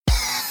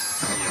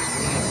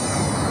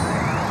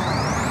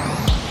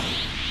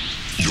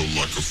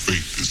The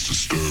faith is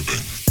disturbing.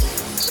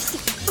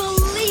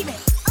 Believe it.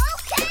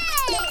 Okay.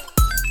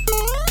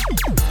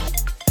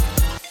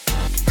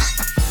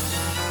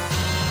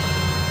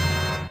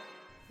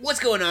 What's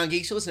going on,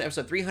 geeks? You listen to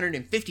episode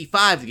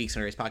 355 of the Geeks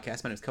on a Race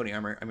podcast. My name is Cody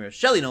Armour. I'm here with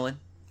Shelly Nolan.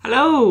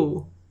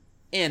 Hello.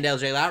 And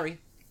LJ Lowry.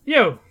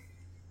 Yo.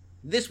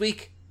 This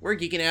week, we're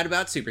geeking out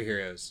about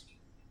superheroes.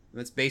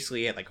 That's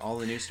basically it. Like, all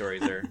the news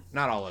stories are,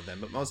 not all of them,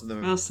 but most of them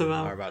are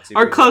about superheroes.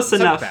 Or close in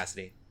some enough.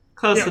 capacity.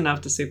 Close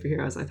enough to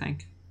superheroes, I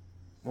think.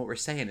 What we're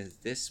saying is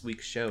this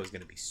week's show is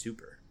going to be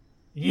super.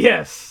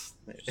 Yes.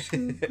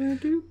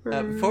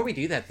 Before we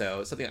do that,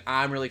 though, something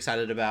I'm really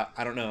excited about.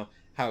 I don't know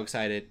how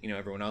excited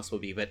everyone else will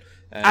be, but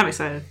I'm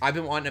excited. I've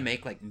been wanting to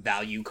make like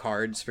value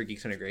cards for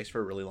Geeks Under Grace for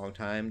a really long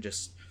time.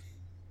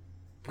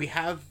 We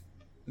have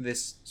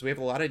a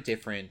lot of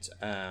different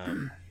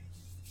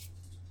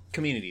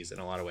communities in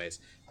a lot of ways.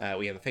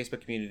 We have a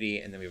Facebook community,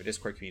 and then we have a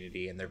Discord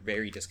community, and they're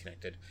very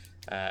disconnected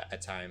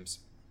at times.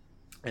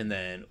 And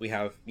then we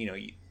have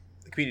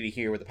the community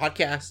here with the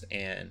podcast,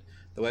 and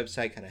the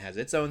website kind of has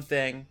its own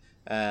thing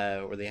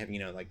where they have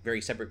like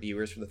very separate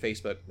viewers from the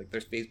Facebook. Like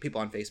there's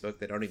people on Facebook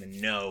that don't even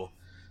know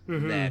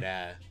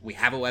that we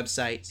have a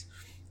website,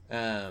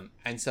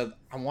 and so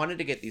I wanted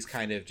to get these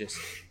kind of just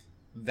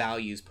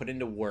values put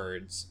into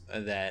words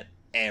that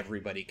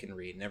everybody can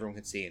read and everyone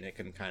can see, and it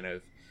can kind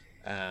of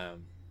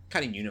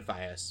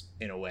unify us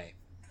in a way.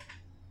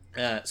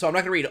 So I'm not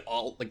gonna read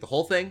the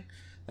whole thing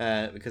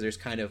because there's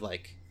kind of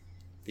like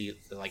the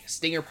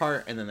stinger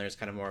part, and then there's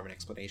kind of more of an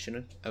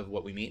explanation of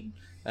what we mean.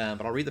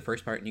 But I'll read the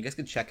first part, and you guys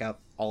can check out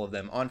all of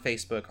them on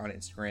Facebook, on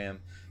Instagram.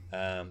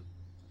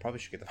 Probably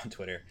should get them on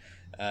Twitter,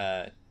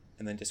 and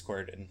then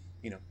Discord, and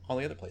all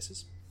the other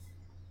places.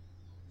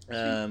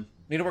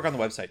 Need to work on the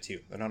website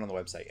too. They're not on the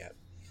website yet.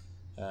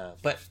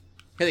 But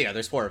here they are.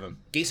 There's 4 of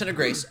them. Geeks Under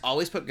Grace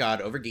always put God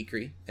over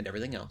geekery and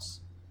everything else.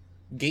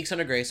 Geeks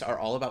Under Grace are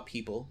all about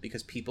people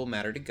because people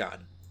matter to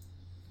God.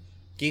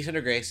 Geeks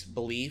Under Grace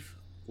believe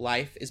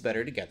life is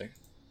better together.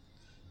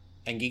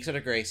 And Geeks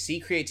Under Grace see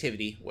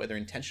creativity, whether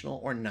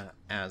intentional or not,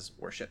 as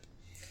worship.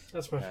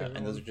 That's my favorite.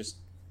 And those are just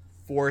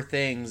 4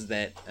 things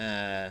that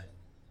I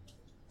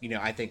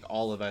think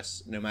all of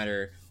us, no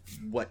matter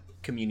what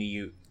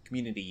community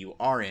you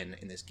are in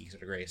this Geeks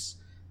Under Grace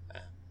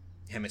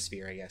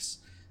hemisphere, I guess,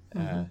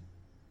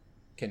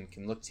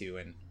 can look to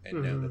and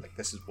know that like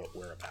this is what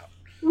we're about.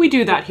 We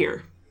do that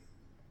here.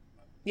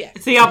 Yeah,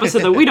 it's the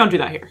opposite though. We don't do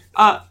that here.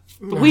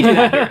 We do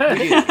that here.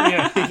 We do.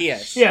 Yeah.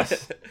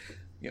 Yes.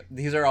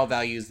 These are all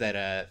values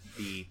that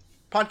the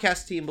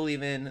podcast team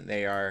believe in.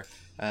 They are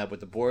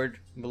what the board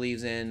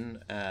believes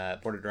in,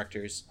 board of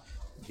directors,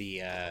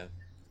 the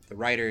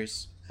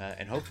writers,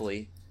 and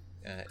hopefully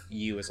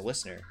you as a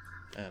listener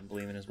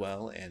believe in as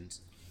well, and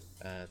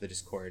the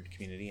Discord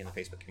community and the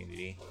Facebook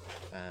community.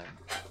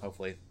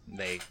 Hopefully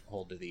they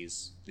hold to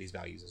these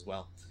values as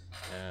well.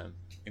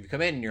 If you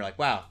come in and you're like,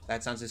 wow,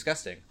 that sounds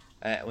disgusting.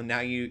 Well, now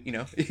you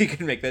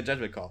can make that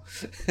judgment call.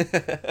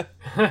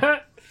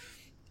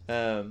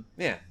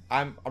 Yeah,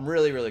 I'm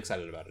really, really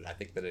excited about it. I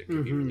think that it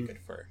could be really good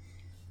for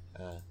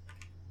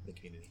the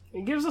community.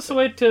 It gives us a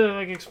way to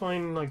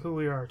explain who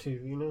we are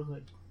too,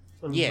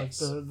 yes,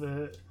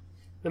 the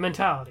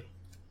mentality.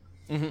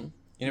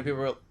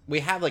 People we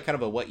have kind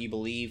of a what you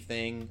believe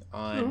thing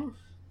on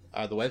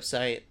the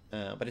website,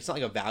 but it's not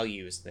like a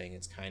values thing.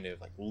 It's kind of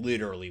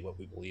literally what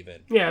we believe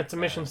in. Yeah, it's a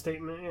mission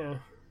statement.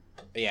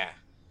 Yeah,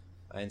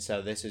 and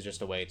so this is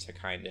just a way to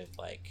kind of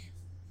like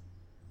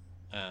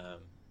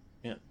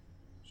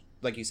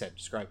you said,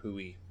 describe who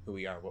we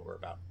are, what we're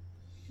about.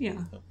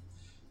 Yeah. So.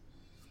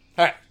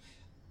 All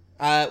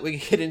right. We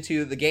can get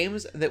into the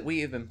games that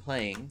we have been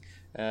playing.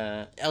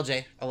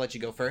 LJ, I'll let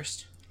you go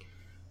first.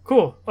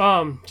 Cool.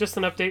 Just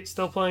an update.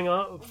 Still playing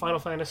Final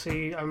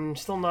Fantasy. I'm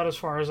still not as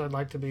far as I'd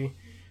like to be,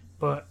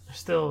 but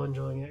still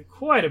enjoying it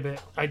quite a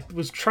bit. I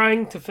was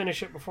trying to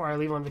finish it before I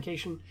leave on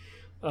vacation,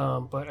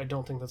 but I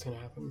don't think that's going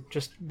to happen,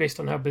 just based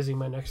on how busy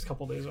my next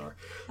couple days are.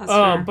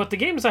 But the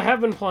games I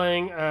have been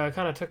playing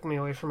kind of took me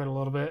away from it a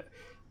little bit.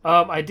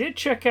 I did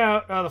check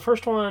out the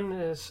first one.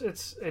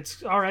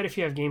 It's all right if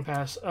you have Game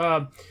Pass.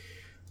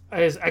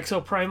 Is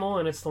Exoprimal,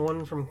 and it's the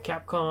one from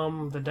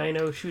Capcom, the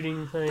dino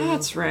shooting thing.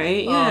 That's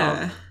right.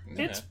 Yeah.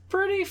 It's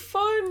pretty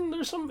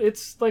fun.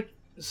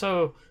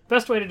 So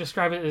best way to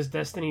describe it is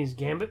Destiny's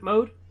Gambit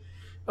mode.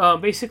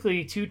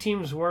 Basically, 2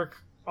 teams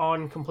work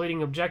on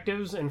completing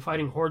objectives and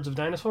fighting hordes of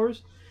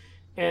dinosaurs,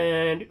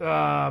 and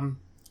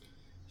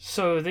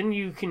so then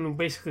you can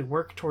basically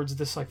work towards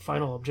this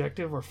final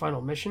objective or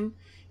final mission,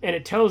 and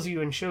it tells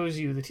you and shows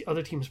you the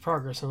other team's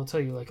progress, and it'll tell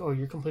you oh,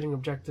 you're completing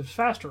objectives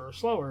faster or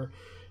slower.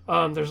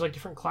 There's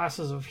different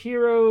classes of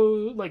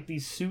hero,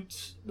 these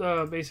suits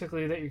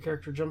basically that your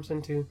character jumps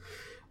into,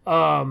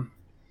 and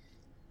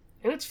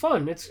it's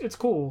fun. It's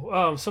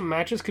cool. Some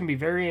matches can be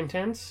very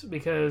intense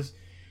because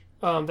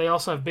they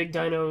also have big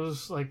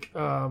dinos like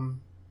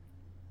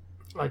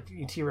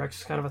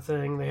T-Rex kind of a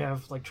thing. They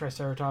have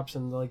Triceratops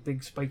and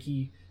big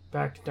spiky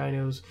backed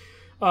dinos.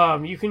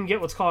 You can get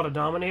what's called a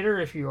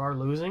Dominator if you are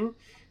losing,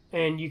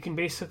 and you can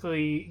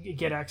basically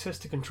get access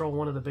to control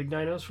one of the big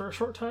dinos for a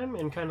short time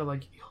and kind of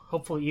like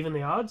hopefully even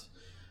the odds,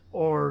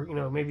 or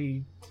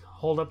maybe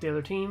hold up the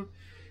other team.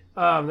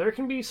 There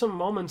can be some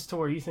moments to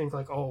where you think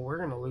like, oh, we're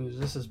gonna lose,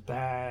 this is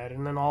bad,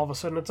 and then all of a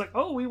sudden it's like,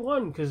 oh, we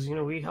won because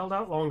we held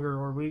out longer,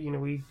 or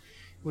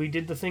we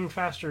did the thing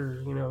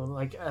faster,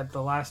 like at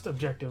the last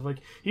objective. Like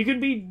you could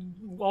be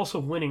also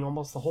winning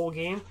almost the whole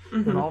game,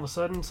 and all of a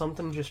sudden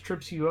something just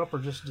trips you up or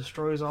just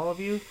destroys all of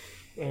you,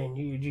 and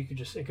you could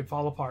it could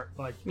fall apart.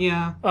 Like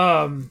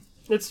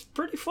it's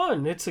pretty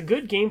fun. It's a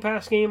good Game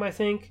Pass game, I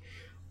think.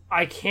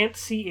 I can't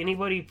see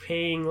anybody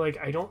paying, like,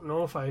 I don't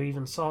know if I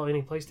even saw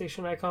any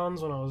PlayStation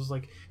icons when I was,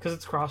 like, because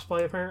it's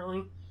crossplay,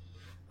 apparently.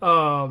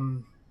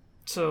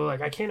 So,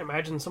 like, I can't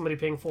imagine somebody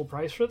paying full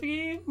price for the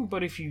game,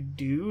 but if you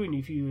do, and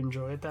if you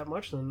enjoy it that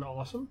much, then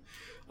awesome.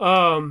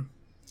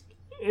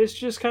 It's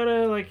just kind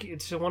of, like,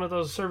 it's one of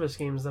those service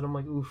games that I'm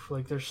like, oof,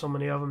 like, there's so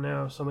many of them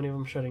now, so many of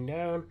them shutting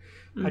down.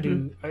 I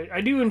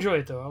do enjoy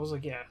it, though. I was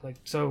like, yeah, like,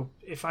 so,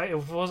 if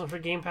it wasn't for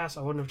Game Pass,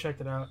 I wouldn't have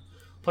checked it out.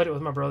 Played it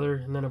with my brother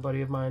and then a buddy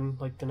of mine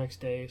like the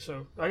next day,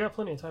 so I got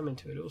plenty of time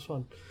into it. It was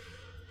fun.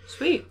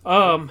 Sweet.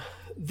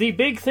 The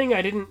big thing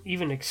I didn't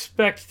even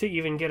expect to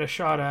even get a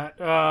shot at,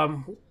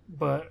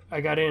 but I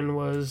got in,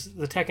 was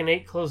the Tekken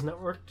 8 closed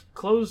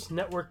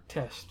network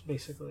test,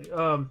 basically.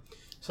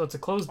 So it's a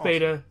closed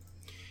beta,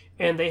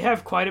 and they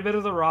have quite a bit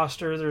of the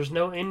roster. There was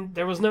no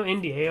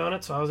NDA on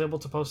it, so I was able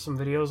to post some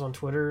videos on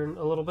Twitter in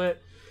a little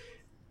bit.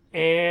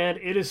 And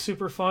it is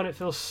super fun. It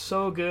feels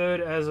so good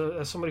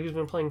as somebody who's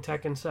been playing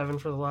Tekken 7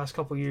 for the last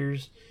couple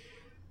years.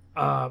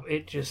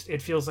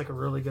 It feels like a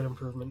really good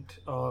improvement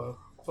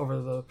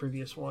over the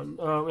previous one.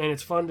 And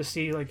it's fun to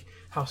see like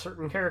how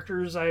certain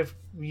characters I've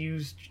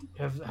used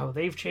how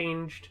they've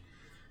changed.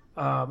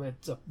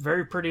 It's a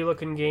very pretty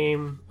looking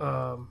game.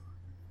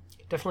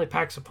 Definitely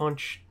packs a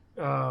punch.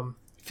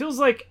 Feels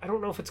like, I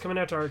don't know if it's coming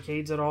out to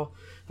arcades at all,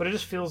 but it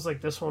just feels like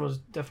this one was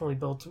definitely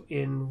built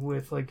in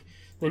with like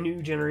the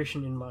new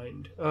generation in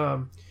mind.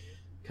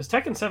 Because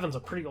Tekken 7's a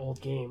pretty old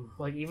game.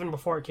 Like even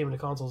before it came to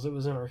consoles, it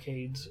was in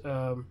arcades.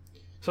 So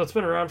it's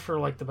been around for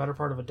like the better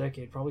part of a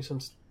decade, probably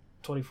since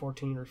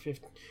 2014 or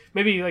 15,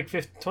 maybe like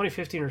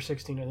 2015 or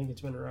 16. I think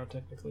it's been around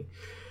technically.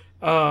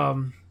 But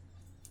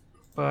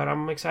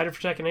I'm excited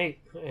for Tekken 8,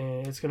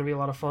 and it's going to be a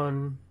lot of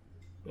fun.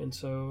 And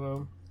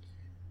so,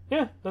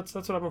 yeah, that's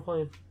what I've been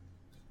playing.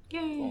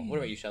 Yay. Well, what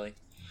about you, Shelly?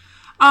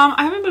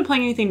 I haven't been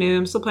playing anything new.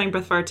 I'm still playing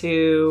Breath of Fire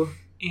 2,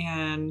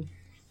 and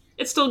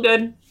it's still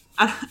good.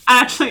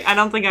 I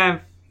don't think I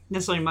have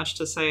necessarily much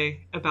to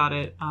say about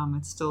it.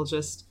 It's still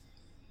just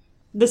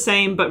the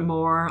same, but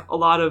more. A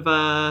lot of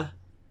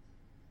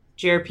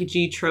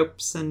JRPG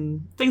tropes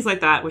and things like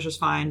that, which is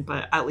fine,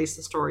 but at least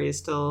the story is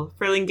still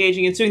fairly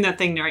engaging. It's doing that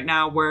thing right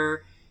now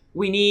where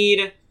we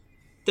need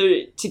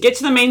to get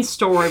to the main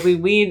story,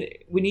 we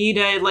need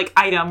a like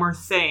item or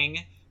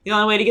thing. The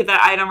only way to get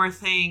that item or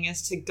thing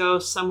is to go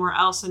somewhere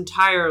else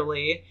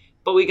entirely,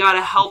 but we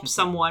gotta help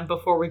someone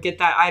before we get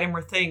that item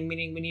or thing,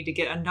 meaning we need to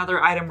get another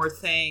item or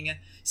thing.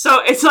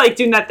 So it's like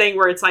doing that thing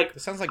where it's like,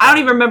 I don't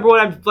even remember what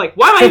I'm like,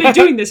 why am I even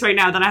doing this right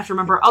now? Then I have to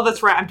remember, oh,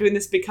 that's right, I'm doing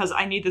this because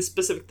I need this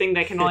specific thing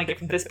that I can only get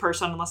from this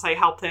person unless I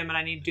help him, and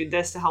I need to do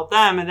this to help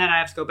them, and then I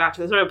have to go back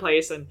to this other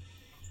place. And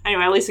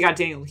anyway, at least I got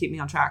Daniel to keep me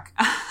on track.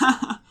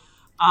 I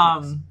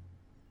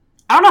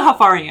don't know how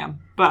far I am,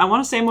 but I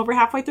want to say I'm over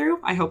halfway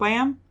through. I hope I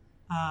am.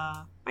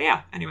 But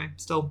yeah, anyway,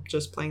 still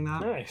just playing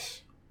that.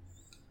 Nice.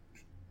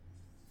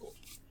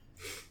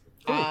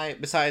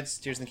 Besides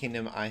Tears in the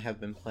Kingdom, I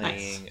have been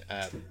playing,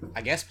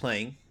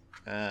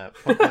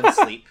 Pokemon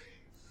Sleep.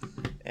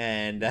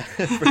 And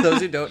for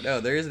those who don't know,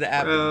 there is an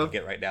app that you can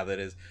get right now that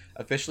is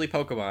officially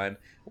Pokemon,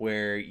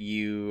 where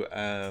you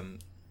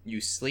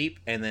sleep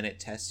and then it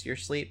tests your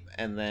sleep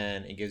and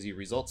then it gives you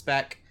results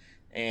back,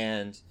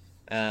 and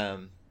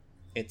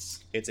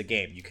it's a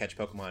game. You catch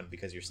Pokemon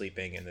because you're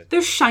sleeping, and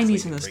there's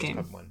shinies in this game.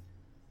 Pokemon.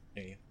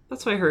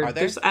 That's what I heard.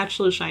 There's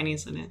actually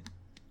shinies in it.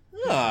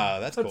 Oh,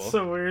 that's cool. That's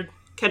so weird.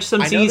 Catch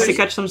some Z's to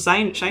catch some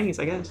shinies,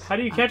 I guess. How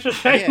do you catch a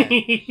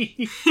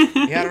shiny?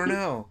 Yeah, I don't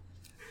know.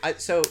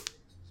 So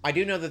I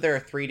do know that there are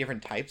 3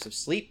 different types of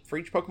sleep for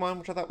each Pokemon,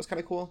 which I thought was kind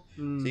of cool.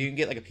 So you can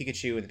get like a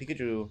Pikachu, and the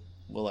Pikachu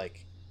will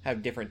like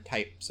have different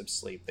types of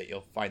sleep that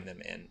you'll find them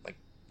in, like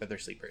that they're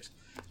sleepers.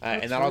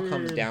 And that all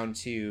comes down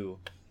to,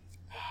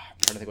 I'm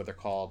trying to think what they're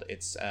called.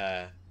 It's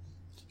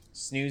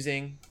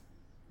snoozing.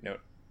 No.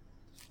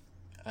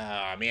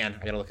 Man,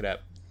 I gotta look it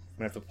up. I'm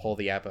gonna have to pull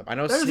the app up. I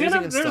know there's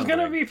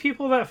gonna be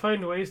people that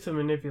find ways to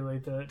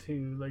manipulate that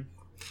too. Like,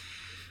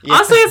 yeah,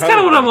 honestly, that's kind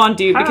of what I want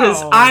to do,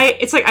 because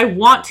it's like I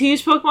want to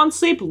use Pokemon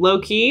Sleep low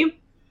key,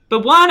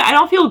 but one, I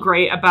don't feel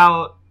great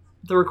about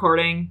the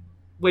recording,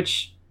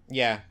 which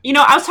I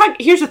was talking.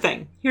 Here's the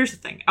thing.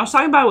 I was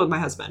talking about it with my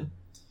husband,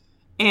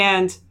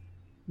 and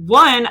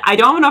one, I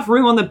don't have enough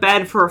room on the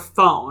bed for a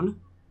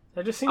phone.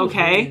 That just seems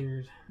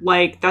weird.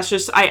 Like, that's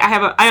just,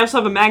 I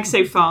also have a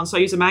MagSafe phone, so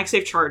I use a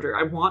MagSafe charger.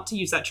 I want to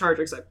use that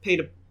charger because I paid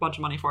a bunch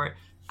of money for it.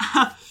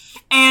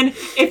 And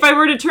if I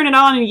were to turn it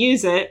on and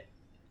use it,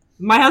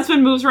 my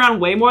husband moves around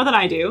way more than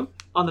I do.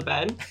 on the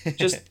bed,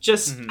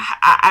 just Mhm.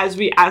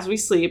 as we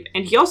sleep.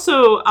 And he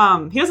also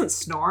he doesn't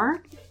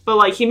snore, but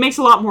like he makes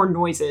a lot more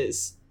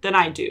noises than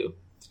I do.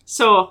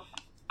 So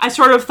I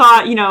sort of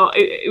thought,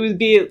 it would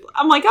be.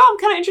 I'm like, oh, I'm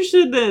kind of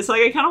interested in this.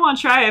 Like, I kind of want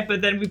to try it,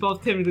 but then we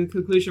both came to the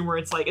conclusion where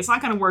it's like it's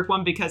not going to work.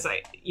 One, because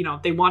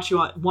they want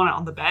it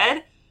on the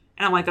bed.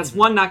 And I'm like, that's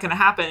one, not going to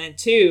happen. And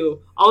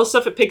two, all the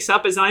stuff it picks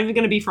up is not even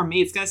going to be from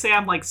me. It's going to say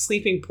I'm like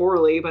sleeping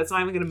poorly, but it's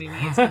not even going to be me.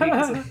 It's going to be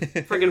because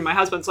of friggin' my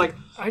husband. It's like,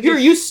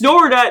 you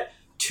snored at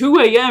 2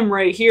 a.m.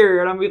 right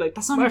here. And I'm going to be like,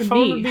 that's not my even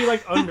phone me. would be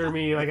like under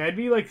me. Like I'd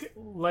be like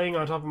laying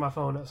on top of my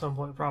phone at some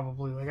point,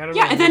 probably. Like I don't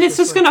know. Yeah, and then it's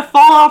just going to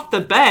fall off the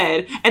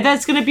bed. And then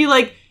it's going to be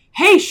like,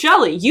 hey,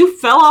 Shelly, you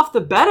fell off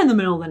the bed in the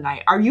middle of the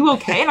night. Are you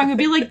okay? And I'm going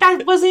to be like,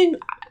 that wasn't,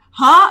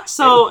 huh?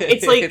 So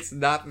it's like, it's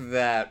not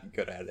that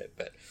good at it,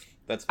 but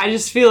that's I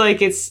just feel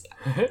like it's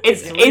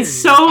weird.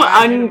 so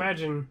I can't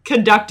imagine.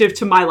 unconductive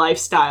to my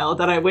lifestyle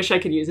that I wish I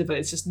could use it, but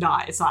it's just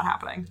not. It's not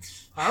happening.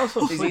 I also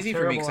It's sleep easy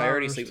for me because I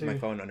already terrible sleep with my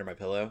hours, phone under my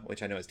pillow,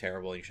 which I know is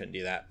terrible. You shouldn't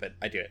do that, but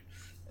I do it.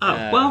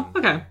 Oh, well,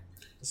 okay.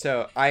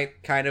 So I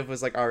kind of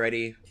was like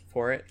already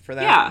for that.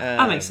 Yeah,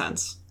 that makes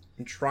sense.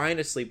 I'm trying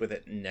to sleep with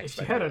it next If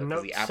to you my had a pillow,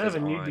 'cause Note the app is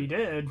 7, you'd on, be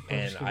dead. I'm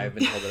and just kidding. I've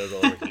been told that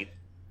it'll overheat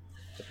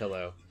the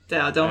pillow.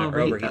 Yeah, don't or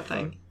overheat overheat that the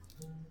phone. thing.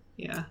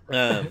 Yeah.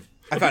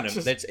 I found them.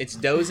 Just- It's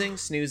dozing,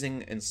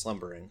 snoozing, and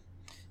slumbering.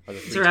 Are the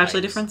Is three there actually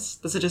a types. difference?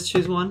 Does it just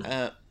choose one?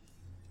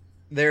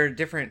 There are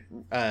different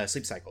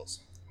sleep cycles.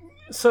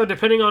 So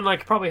depending on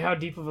like probably how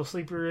deep of a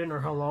sleep you're in or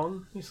how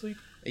long you sleep.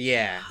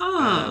 Yeah.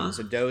 Huh.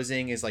 So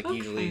dozing is like Okay.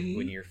 usually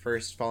when you're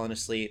first falling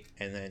asleep,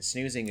 and then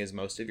snoozing is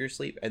most of your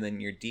sleep, and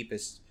then your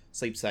deepest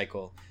sleep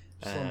cycle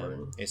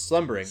Slumbering. is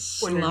slumbering.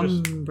 When you're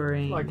just,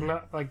 Slumbering. Like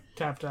not like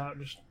tapped out.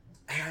 Just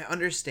I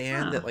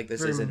understand Huh. that like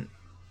this Dreaming. isn't.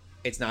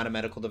 It's not a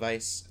medical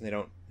device. And they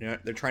don't.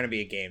 They're trying to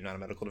be a game, not a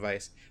medical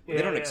device. But they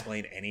Yeah, don't yeah.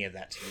 explain any of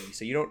that to me,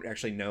 so you don't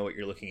actually know what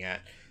you're looking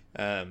at.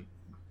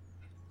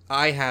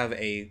 I have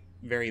a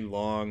very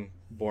long,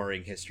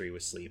 boring history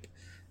with sleep,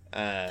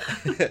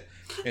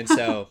 and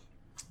so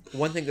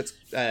one thing that's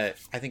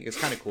I think is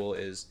kind of cool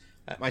is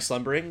my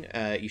slumbering.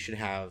 You should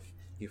have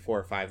 4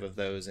 or 5 of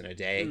those in a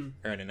day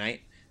or in a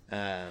night.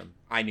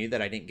 I knew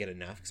that I didn't get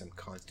enough because I'm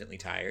constantly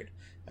tired.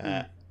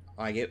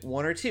 I get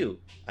 1 or 2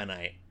 a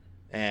night,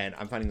 and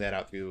I'm finding that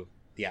out through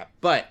the app.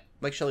 But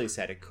like Shelly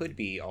said, it could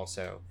be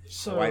also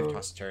so. the wife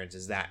toss turns.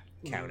 Is that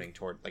counting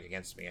toward like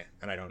against me?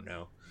 And I don't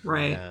know.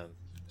 right.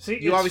 See,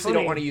 You it's obviously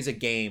funny. don't want to use a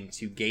game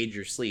to gauge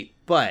your sleep,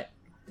 but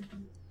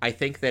I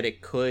think that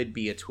it could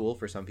be a tool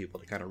for some people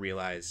to kind of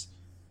realize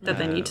That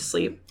they need to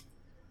sleep.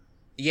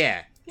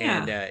 Yeah.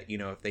 Yeah. And,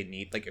 if they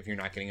need, like, if you're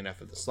not getting enough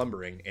of the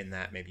slumbering in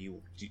that, maybe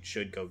you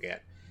should go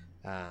get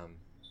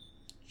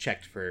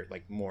checked for,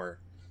 like, more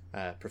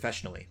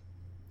professionally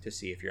to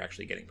see if you're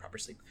actually getting proper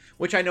sleep.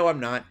 Which I know I'm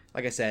not.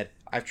 Like I said,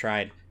 I've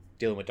tried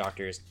dealing with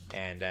doctors,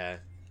 and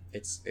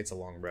it's a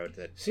long road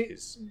that See,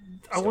 is.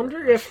 I still wonder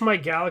rough. if my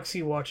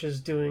Galaxy Watch is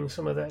doing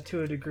some of that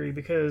to a degree,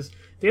 because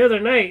the other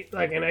night,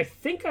 like, and I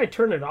think I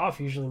turn it off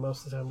usually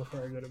most of the time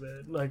before I go to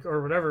bed, like,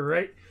 or whatever,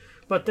 right?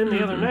 But then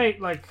the other night,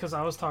 like, because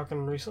I was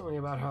talking recently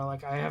about how,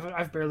 like,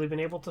 I've barely been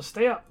able to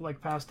stay up, like,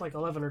 past, like,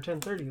 11 or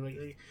 10:30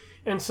 lately.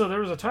 And so there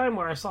was a time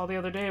where I saw the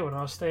other day when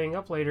I was staying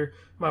up later,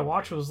 my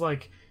watch was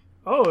like,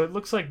 oh, it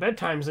looks like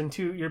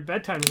your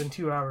bedtime's in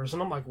 2 hours.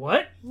 And I'm like,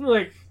 what?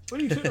 Like,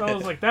 what are you doing? I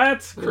was like,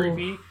 that's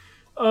creepy.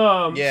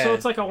 Yeah. So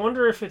it's like, I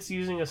wonder if it's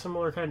using a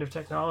similar kind of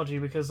technology,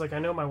 because, like, I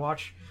know my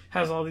watch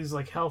has all these,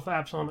 like, health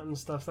apps on it and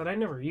stuff that I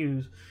never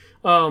use.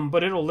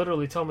 But it'll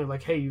literally tell me,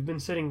 like, hey, you've been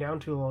sitting down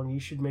too long. You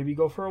should maybe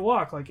go for a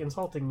walk, like,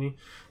 insulting me.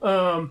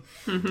 But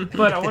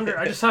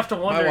I just have to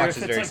wonder My watch if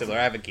is it's very like, similar.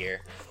 I have a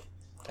gear.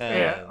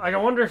 yeah, like, I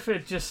wonder if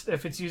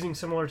it's using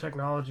similar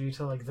technology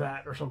to, like,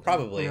 that or something.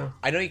 Probably. You know?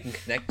 I know you can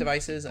connect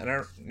devices. I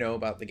don't know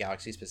about the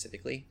Galaxy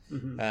specifically.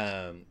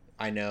 Mhm.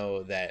 I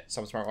know that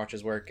some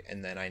smartwatches work,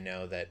 and then I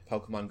know that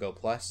Pokemon Go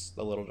Plus,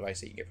 the little device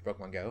that you get for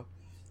Pokemon Go,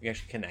 you can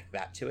actually connect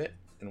that to it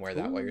and wear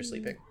that while you're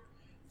sleeping.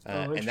 And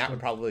that interesting. would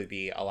probably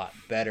be a lot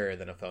better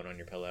than a phone on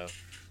your pillow,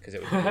 because it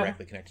would be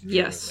directly connected to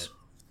Yes.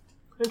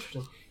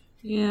 Interesting.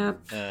 Yeah. your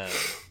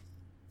movement.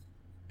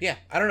 Yeah,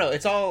 I don't know.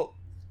 It's all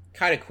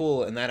kind of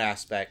cool in that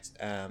aspect,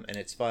 and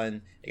it's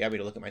fun. It got me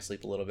to look at my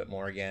sleep a little bit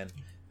more again.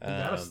 You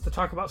got us to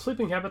talk about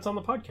sleeping habits on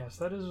the podcast.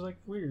 That is, like,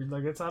 weird.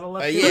 Like, it's out of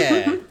left field.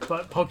 Yeah.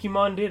 But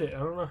Pokemon did it. I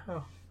don't know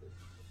how.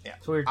 Yeah.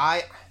 It's weird.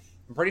 I'm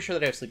pretty sure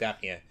that I have sleep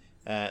apnea.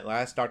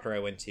 Last doctor I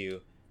went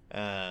to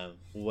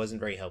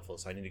wasn't very helpful,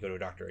 so I need to go to a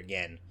doctor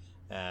again.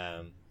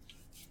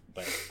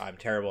 But I'm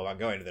terrible about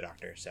going to the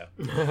doctor, so.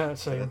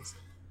 So,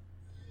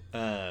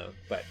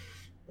 But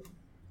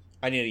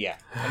I need to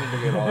get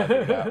all that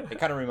figured out. It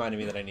kind of reminded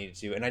me that I needed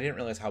to, and I didn't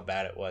realize how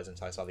bad it was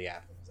until I saw the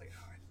app. I was like,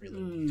 oh, I really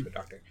need to a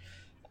doctor.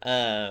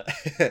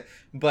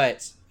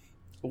 But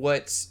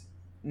what's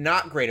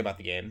not great about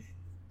the game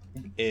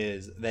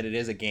is that it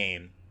is a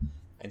game,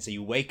 and so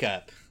you wake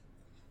up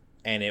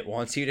and it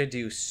wants you to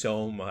do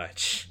so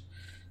much.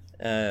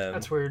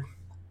 that's weird.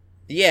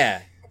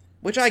 Yeah,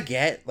 Which I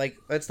get, like,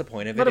 that's the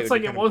point of it. But it's would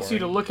like be it kinda wants you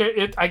to boring. look at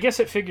it. I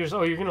guess it figures,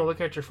 oh, you're going to look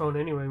at your phone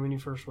anyway when you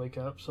first wake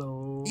up,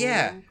 so...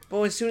 Yeah,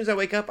 but as soon as I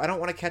wake up, I don't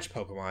want to catch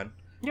Pokemon.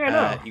 Yeah,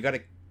 I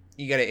know.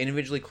 You gotta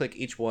individually click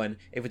each one.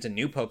 If it's a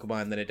new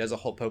Pokemon, then it does a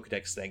whole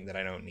Pokedex thing that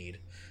I don't need.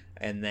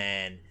 And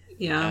then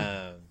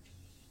I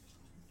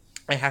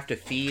have to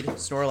feed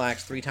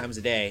Snorlax 3 times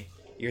a day.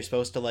 You're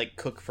supposed to, like,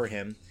 cook for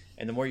him.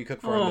 And the more you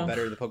cook for him, the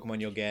better the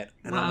Pokemon you'll get.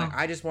 And I'm like,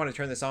 I just want to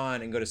turn this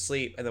on and go to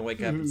sleep and then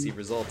wake up and see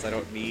results. I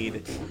don't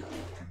need...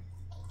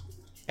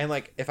 And,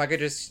 like, if I could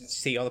just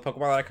see all the Pokemon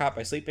that I caught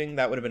by sleeping,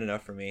 that would have been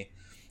enough for me.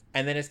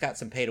 And then it's got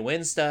some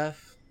pay-to-win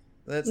stuff.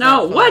 That's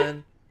not fun. What?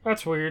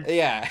 That's weird.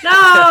 Yeah. No!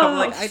 I'm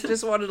like, I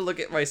just wanted to look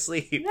at my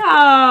sleep.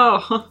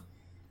 No!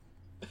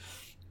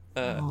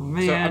 So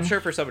man. I'm sure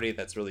for somebody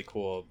that's really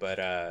cool,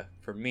 but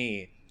for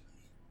me,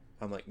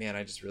 I'm like, man,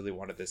 I just really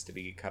wanted this to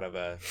be kind of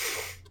a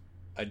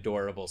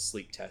adorable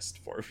sleep test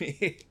for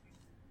me.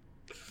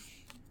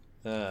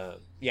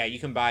 Yeah, you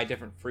can buy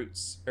different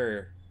fruits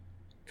or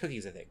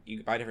cookies. I think you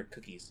can buy different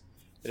cookies.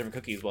 The different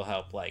cookies will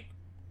help like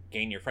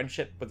gain your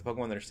friendship with the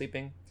Pokemon that are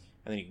sleeping,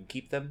 and then you can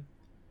keep them.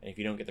 And if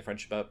you don't get the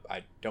friendship up,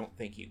 I don't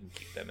think you can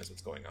keep them. Is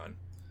what's going on.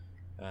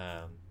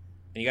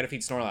 And you got to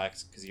feed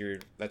Snorlax because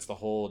that's the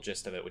whole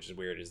gist of it, which is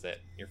weird. Is that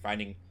you're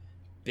finding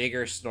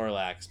bigger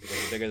Snorlax because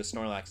the bigger the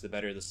Snorlax, the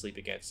better the sleep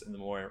it gets, and the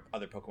more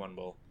other Pokemon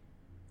will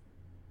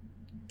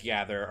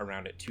gather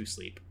around it to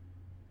sleep.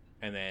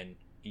 And then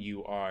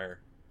you are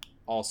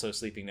also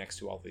sleeping next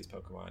to all of these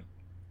Pokemon.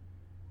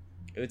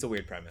 It's a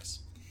weird premise.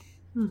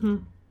 Mm-hmm.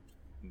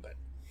 But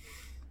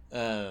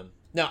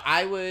no,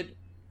 I would,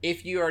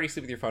 if you already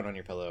sleep with your phone on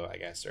your pillow, I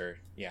guess, or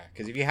yeah,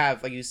 because if you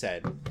have, like you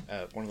said,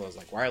 one of those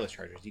like wireless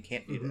chargers, you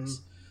can't do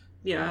this.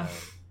 Yeah.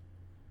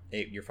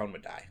 Your phone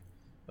would die.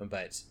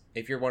 But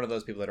if you're one of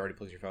those people that already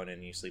plugs your phone in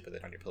and you sleep with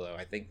it on your pillow,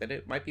 I think that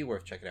it might be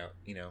worth checking out.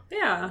 You know,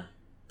 Yeah.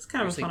 It's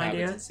kind your of a sleep fun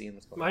habits idea. and seeing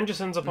what's going Mine on. just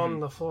ends up on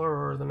the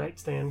floor or the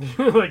nightstand,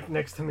 like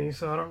next to me.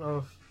 So I don't know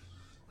if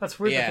that's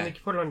weird. Yeah. That they make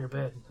you put it on your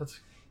bed. That's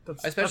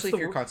Especially that's if the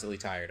you're wor- constantly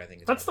tired, I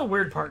think. It's That's the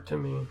weird part to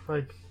me.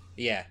 Like,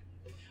 Yeah.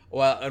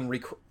 Well, I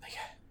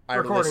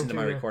Recording listened to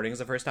my too, yeah. recordings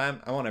the first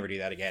time. I won't ever do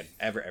that again.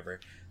 Ever.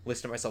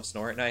 Listen to myself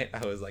snore at night.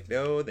 I was like,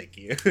 no, thank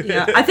you.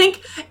 Yeah, I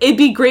think it'd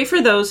be great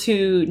for those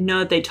who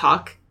know that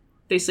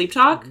they sleep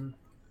talk.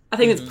 I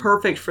think it's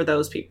perfect for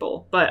those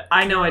people, but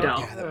I know I don't.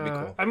 Yeah, that would be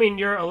cool. I mean,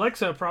 your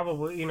Alexa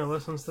probably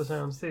listens to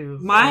sounds too.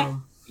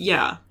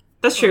 Yeah,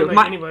 that's or, true.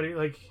 like, anybody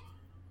like.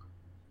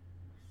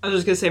 I was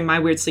just gonna say my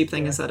weird sleep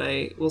thing is that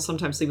I will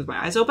sometimes sleep with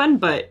my eyes open,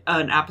 but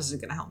an app isn't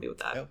gonna help me with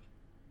that. Yep.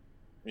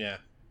 Yeah.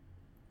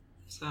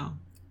 So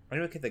I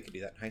knew a kid that could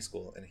do that in high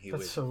school, and he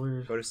That's would so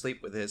weird. go to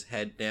sleep with his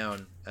head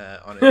down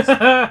on his,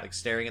 like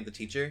staring at the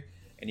teacher,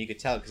 and you could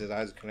tell because his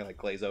eyes would kind of like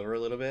glaze over a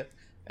little bit,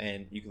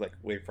 and you could like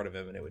wait in front of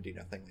him, and it would do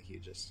nothing. Like he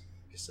would just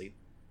sleep.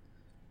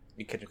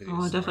 You catch him 'cause he I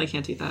was definitely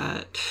snoring.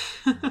 can't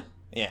do that.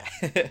 Yeah,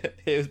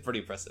 it was pretty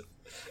impressive.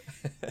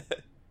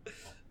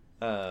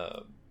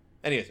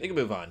 Anyways, we can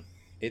move on.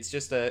 It's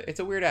just it's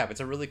a weird app. It's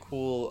a really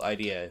cool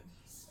idea.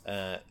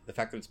 The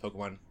fact that it's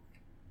Pokemon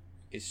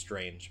is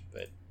strange,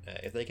 but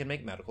if they can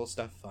make medical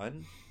stuff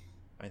fun,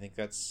 I think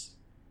that's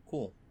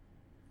cool.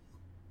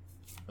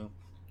 Well,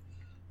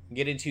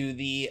 get into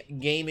the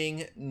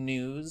gaming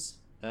news.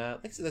 Like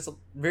I said, that's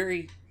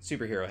very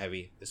superhero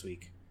heavy this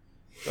week.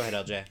 Go ahead,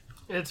 LJ.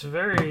 It's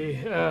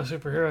very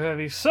superhero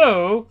heavy.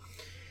 So,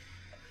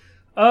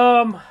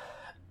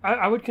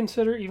 I would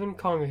consider even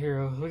calling a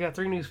hero. We got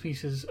 3 news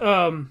pieces.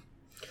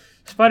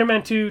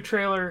 Spider-Man 2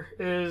 trailer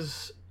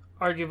is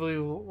arguably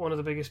one of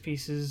the biggest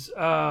pieces.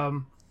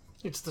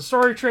 It's the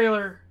story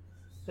trailer.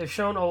 They've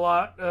shown a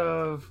lot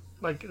of,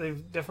 like,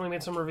 they've definitely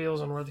made some reveals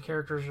on where the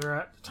characters are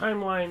at. The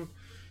timeline,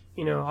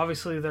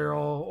 obviously they're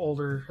all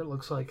older, it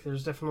looks like.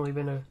 There's definitely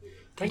been I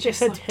think they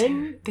said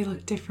 10? They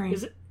look different.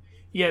 Is it?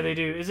 Yeah, they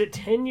do. Is it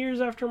 10 years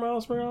after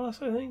Miles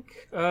Morales, I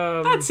think?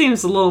 That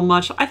seems a little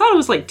much. I thought it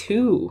was like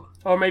 2.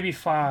 Or maybe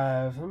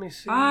 5. Let me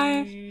see.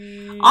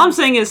 5? All I'm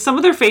saying is some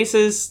of their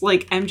faces,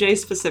 like MJ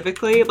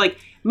specifically, like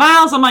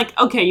Miles, I'm like,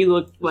 okay, you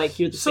look like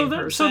you're the same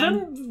person. So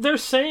then they're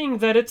saying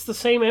that it's the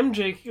same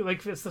MJ,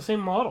 like it's the same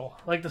model,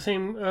 like the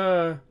same.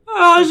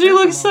 Oh, she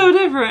looks so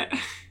different.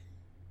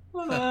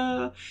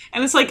 And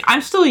it's like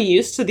I'm still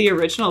used to the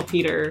original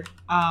Peter,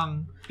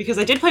 because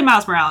I did play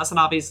Miles Morales, and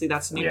obviously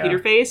that's the new Peter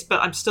face.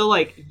 But I'm still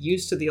like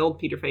used to the old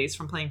Peter face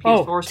from playing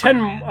PS4.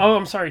 10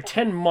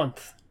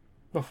 months.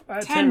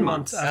 10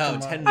 months.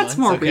 After 10 That's months,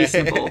 more okay.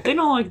 reasonable. They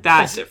don't look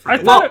that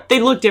different. thought Well,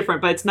 they look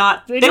different, but it's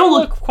not. They don't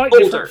look quite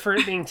older. different for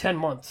it being 10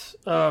 months.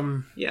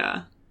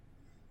 Yeah.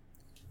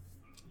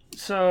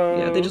 So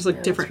Yeah, they just look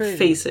that's different crazy.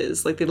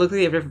 faces. Like they look like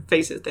they have different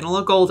faces. They don't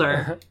look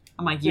older.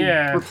 I'm like, you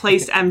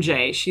replaced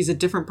MJ. She's a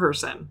different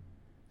person.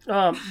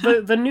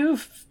 The new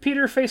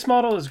Peter face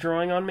model is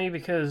growing on me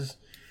because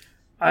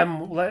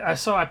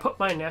I put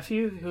my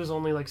nephew, who's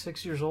only like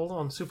 6 years old,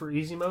 on super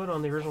easy mode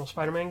on the original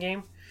Spider-Man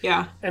game.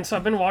 Yeah. And so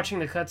I've been watching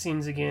the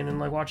cutscenes again and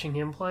like watching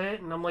him play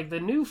it, and I'm like, the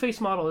new face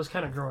model is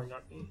kind of growing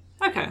on me.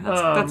 Okay,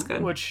 that's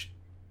good. Which,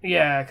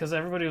 yeah, because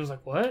everybody was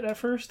like, "What?" at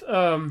first.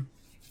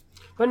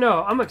 But But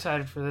no, I'm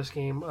excited for this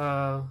game.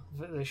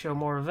 They show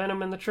more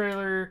Venom in the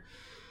trailer.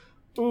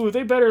 Ooh,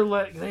 they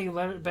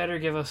better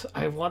give us.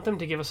 I want them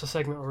to give us a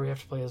segment where we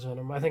have to play as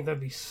Venom. I think that'd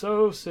be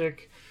so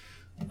sick.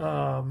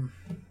 But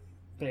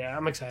yeah,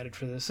 I'm excited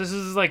for this. This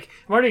is like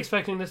I'm already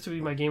expecting this to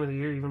be my game of the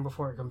year even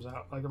before it comes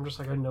out. Like I'm just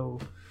like I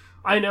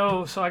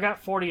know. So I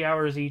got 40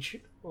 hours each,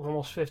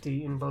 almost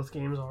 50 in both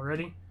games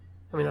already.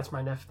 I mean that's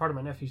part of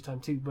my nephew's time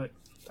too. But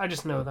I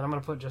just know that I'm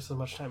gonna put just as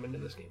much time into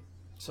this game.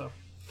 So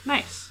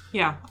Nice.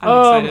 Yeah,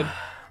 I'm excited.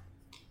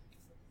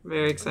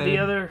 Very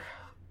excited.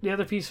 The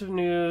other piece of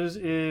news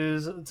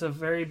is it's a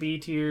very B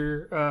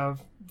tier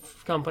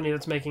company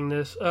that's making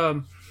this,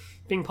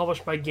 being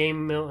published by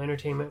Game Mill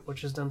Entertainment,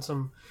 which has done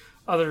some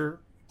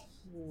other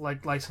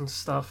like licensed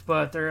stuff,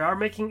 but they are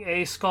making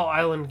a Skull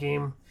Island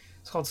game.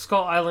 It's called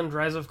Skull Island: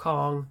 Rise of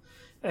Kong,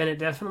 and it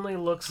definitely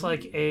looks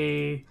like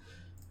a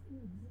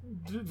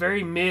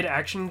very mid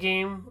action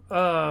game.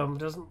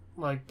 Doesn't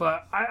like,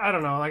 but I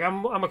don't know. Like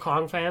I'm a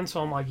Kong fan,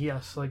 so I'm like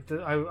yes. Like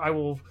I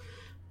will.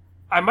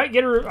 I might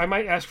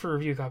ask for a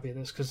review copy of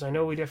this because I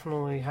know we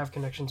definitely have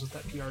connections with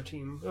that PR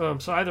team.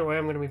 So either way,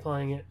 I'm going to be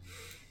playing it.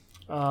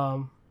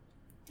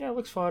 Yeah, it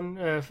looks fun.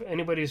 If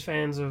anybody's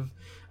fans of,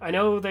 I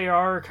know they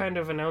are kind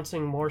of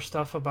announcing more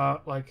stuff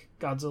about like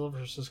Godzilla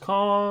versus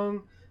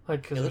Kong.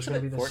 Like because It looks a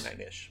there's bit going to be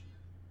this Fortnite-ish.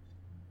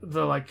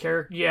 the like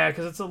character. Yeah,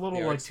 because it's a little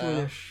The like art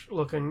style. toonish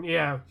looking.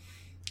 Yeah.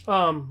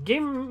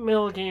 Game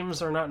Mill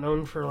games are not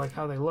known for like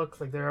how they look.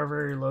 Like they are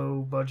very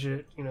low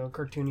budget,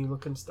 cartoony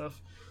looking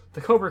stuff.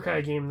 The Cobra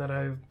Kai game that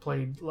I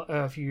played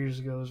a few years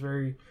ago was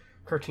very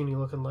cartoony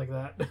looking like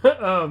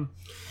that.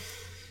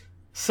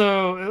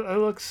 So it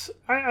looks.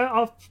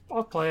 I'll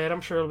play it.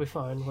 I'm sure it'll be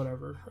fine.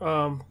 Whatever.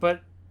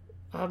 But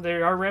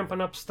they are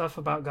ramping up stuff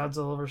about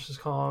Godzilla versus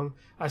Kong.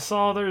 I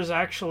saw there's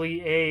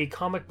actually a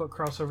comic book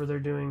crossover they're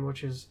doing,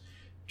 which is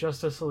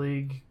Justice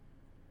League,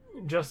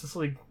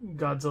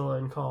 Godzilla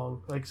and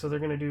Kong. Like so, they're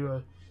gonna do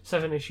a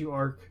 7-issue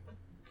arc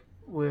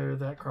where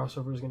that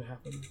crossover is going to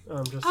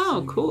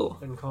happen. Cool.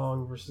 And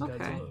Kong versus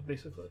Godzilla,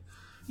 basically.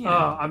 Yeah.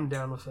 I'm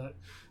down with that.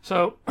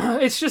 So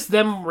it's just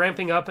them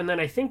ramping up, and then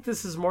I think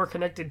this is more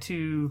connected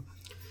to.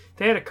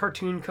 They had a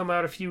cartoon come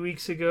out a few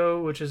weeks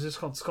ago, which is just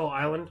called Skull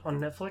Island on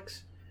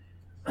Netflix,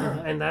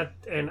 and I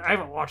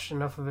haven't watched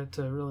enough of it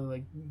to really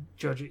like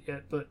judge it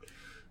yet,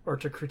 or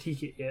to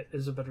critique it yet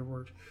is a better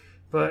word.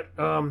 But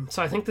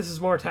so I think this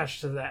is more attached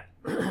to that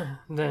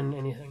than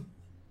anything.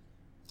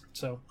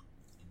 So.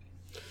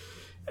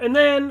 And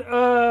then,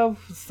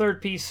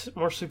 third piece,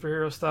 more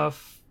superhero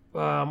stuff.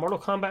 Mortal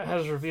Kombat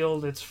has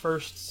revealed its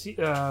first,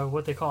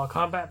 what they call a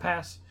Combat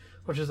Pass,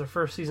 which is their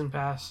first season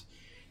pass.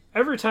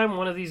 Every time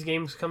one of these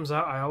games comes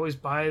out, I always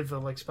buy the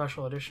like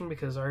special edition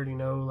because I already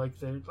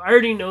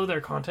know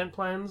their content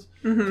plans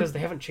because they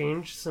haven't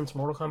changed since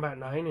Mortal Kombat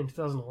 9 in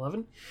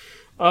 2011.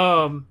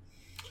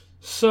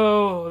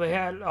 So they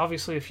had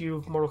obviously a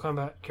few Mortal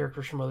Kombat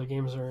characters from other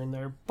games that are in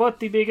there, but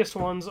the biggest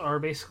ones are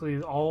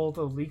basically all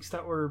the leaks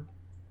that were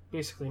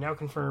basically now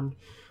confirmed.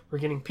 We're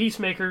getting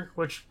Peacemaker,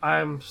 which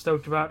I'm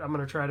stoked about. I'm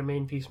gonna try to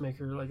main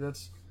Peacemaker. Like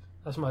that's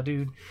my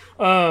dude.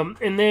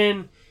 And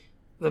then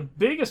the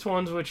biggest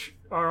ones, which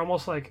are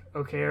almost like,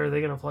 okay, are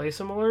they gonna play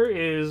similar?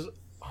 Is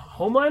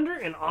Homelander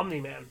and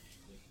Omni-Man.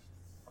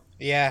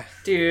 Yeah.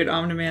 Dude,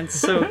 Omni-Man's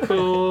so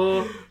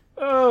cool.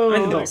 Oh, I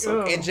like,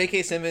 so- And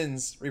J.K.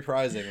 Simmons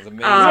reprising is amazing.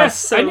 yes,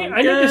 so I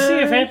need to see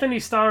if good. Anthony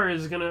Starr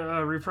is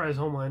gonna reprise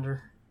Homelander.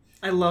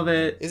 I love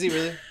it. Is he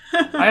really?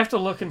 I have to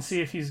look and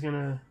see if he's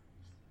gonna.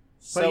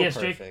 But So yes,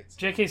 perfect.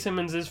 J.K.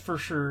 Simmons is for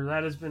sure.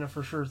 That has been a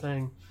for sure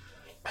thing.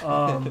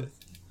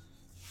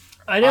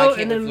 I know, I can't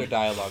and wait for then their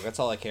dialogue. That's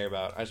all I care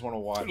about. I just want to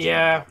watch.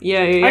 yeah,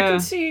 Yeah. I can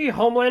see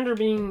Homelander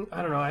being.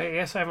 I don't know. I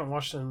guess I haven't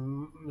watched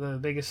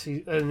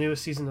the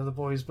newest season of The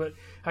Boys, but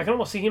I can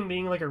almost see him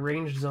being like a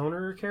ranged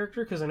zoner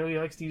character because I know he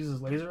likes to use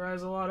his laser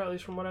eyes a lot, at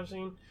least from what I've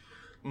seen.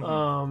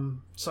 Mhm.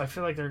 So I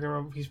feel like they're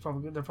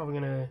probably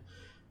gonna.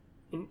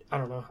 I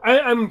don't know.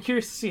 I'm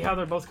curious to see how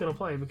they're both gonna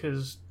play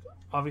because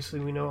obviously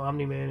we know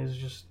Omni-Man is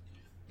just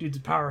dude's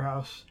a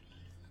powerhouse.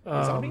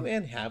 Does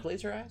Omni-Man have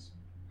laser eyes?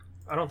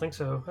 I don't think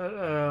so.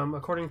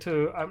 According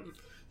to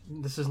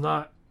this is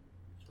not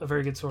a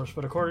very good source,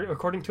 but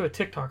according to a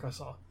TikTok I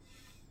saw,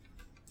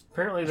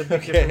 apparently the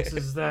big difference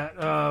is that He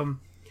can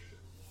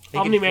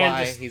Omni-Man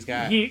fly, just he's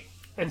got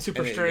and super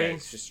and yeah,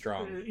 strength. he's just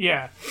strong.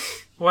 Yeah.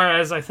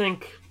 Whereas I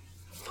think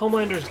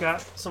Homelander's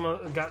got some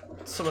of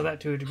that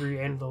to a degree,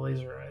 and the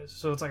laser eyes.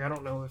 So it's like I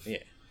don't know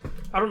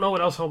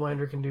what else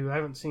Homelander can do. I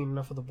haven't seen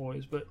enough of The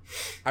Boys, but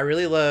I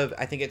really love.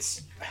 I think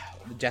it's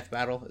the Death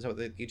Battle. Is that what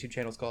the YouTube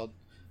channel's called?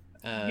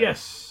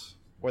 yes.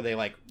 Where they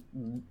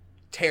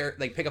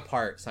pick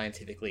apart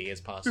scientifically as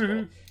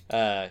possible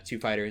two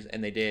fighters,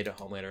 and they did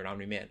Homelander and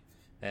Omni-Man,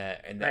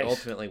 and they Nice.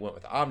 ultimately went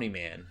with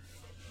Omni-Man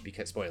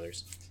because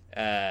spoilers.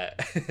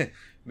 That's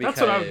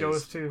what I would go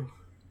with too.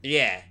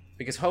 Yeah,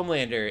 because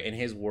Homelander in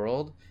his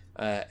world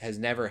has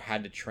never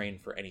had to train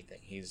for anything.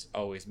 He's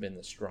always been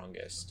the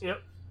strongest.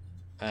 Yep.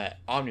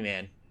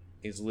 Omni-Man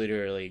is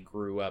literally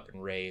grew up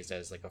and raised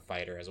as like a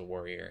fighter, as a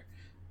warrior,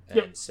 and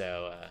Yep.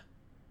 so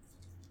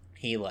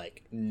he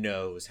like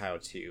knows how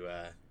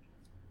to.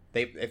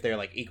 If they're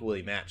like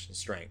equally matched in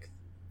strength,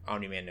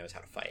 Omni-Man knows how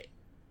to fight.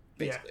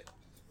 Basically,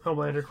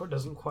 Homelander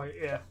doesn't quite.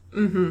 Yeah.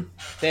 Mm-hmm.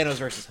 Thanos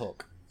versus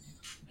Hulk.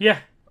 Yeah.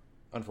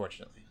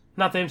 Unfortunately,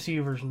 Not the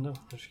MCU version though.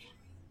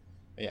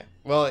 yeah.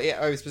 Well, yeah,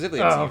 I was specifically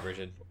the Oh. MCU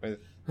version. Where,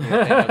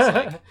 Thanos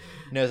like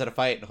knows how to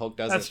fight and Hulk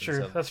doesn't. That's true.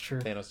 and so That's true.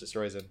 Thanos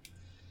destroys him,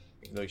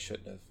 even though he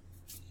shouldn't have.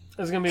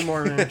 It's gonna be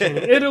more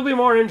entertaining. It'll be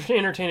more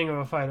entertaining of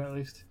a fight at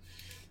least.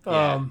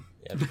 Yeah.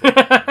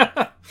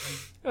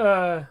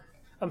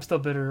 I'm still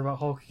bitter about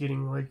Hulk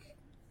getting like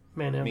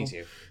manhandled.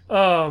 Me too.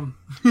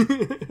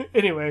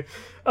 Anyway,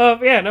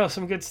 yeah, no,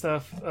 some good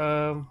stuff.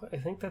 I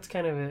think that's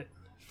kind of it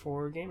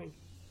for gaming.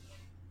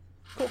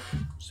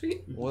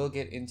 Sweet. We'll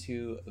get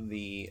into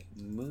the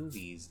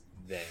movies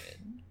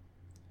then.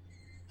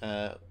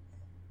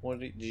 What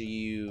did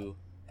you...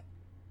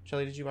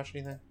 Shelly, did you watch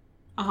anything?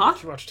 Uh-huh.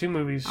 She watched 2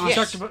 movies. Yes.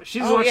 Talked about,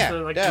 she's Oh, watched yeah, the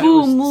like duh.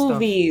 2 newest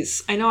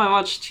movies. I know I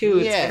watched 2.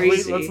 It's Yeah.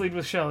 crazy. Let's lead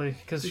with Shelly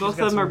because Both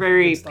of them are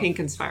very pink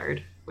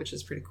inspired, which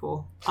is pretty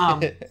cool.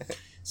 Oh.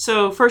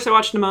 So first I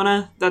watched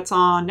Nimona. That's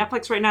on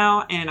Netflix right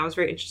now, and I was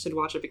very interested to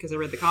watch it because I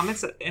read the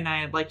comics and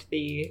I liked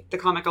the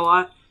comic a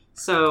lot.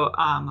 So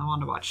I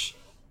wanted to watch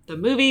the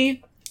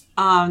movie.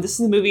 This is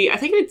the movie. I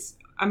think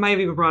I might have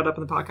even brought it up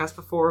in the podcast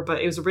before,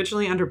 but it was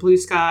originally under Blue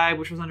Sky,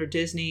 which was under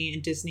Disney,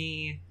 and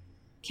Disney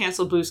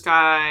canceled Blue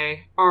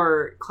Sky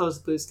or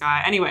closed Blue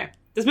Sky. Anyway,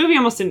 this movie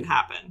almost didn't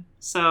happen.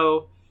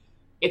 So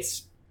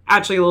it's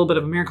actually a little bit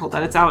of a miracle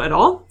that it's out at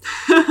all.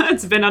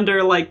 It's been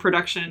under like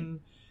production,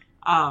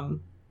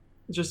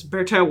 just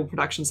very terrible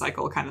production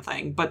cycle kind of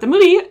thing. But the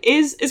movie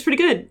is pretty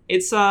good.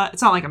 It's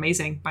not like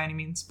amazing by any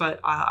means,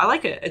 but I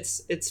like it.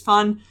 It's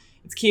fun.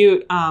 It's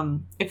cute.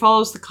 It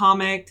follows the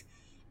comic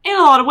in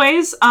a lot of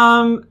ways.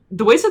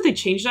 The ways that they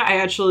changed it, I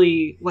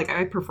actually like.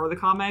 I prefer the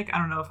comic. I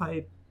don't know if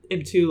I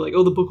am too like,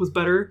 oh, the book was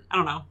better. I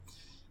don't know.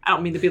 I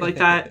don't mean to be like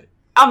that.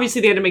 Obviously,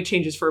 they had to make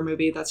changes for a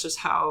movie. That's just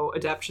how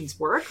adaptations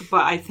work.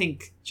 But I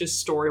think just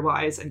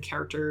story-wise and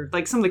character,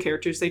 like some of the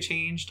characters they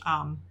changed,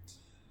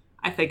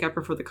 I think I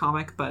prefer the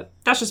comic. But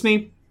that's just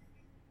me.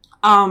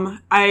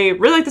 I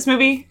really like this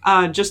movie.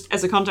 Just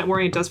as a content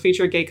warning, it does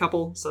feature a gay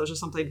couple. So it's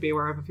just something to be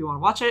aware of if you want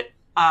to watch it.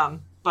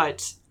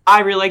 But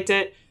I really liked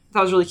it. I thought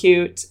it was really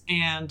cute.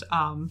 And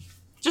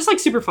just like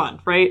super fun,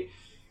 right?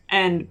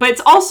 But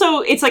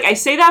it's like I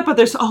say that, but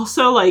there's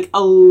also like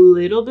a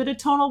little bit of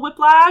tonal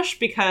whiplash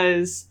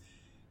because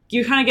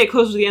you kind of get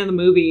closer to the end of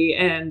the movie,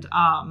 and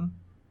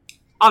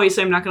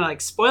obviously I'm not gonna like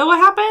spoil what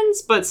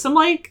happens, but some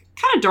like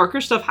kind of darker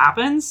stuff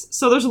happens.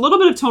 So there's a little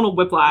bit of tonal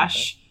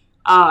whiplash,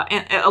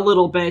 and a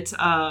little bit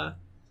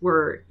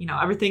where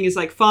everything is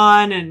like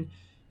fun, and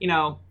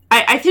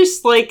I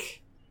just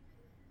like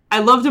I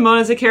love Damona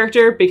as a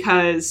character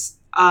because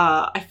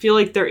I feel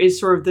like there is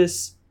sort of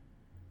this.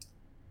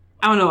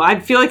 I don't know. I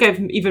feel like I've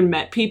even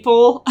met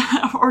people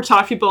or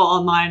talked to people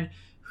online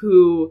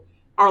who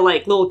are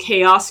like little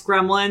chaos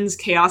gremlins,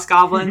 chaos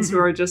goblins who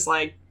are just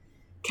like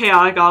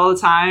chaotic all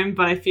the time.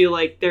 But I feel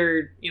like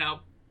they're,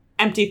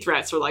 empty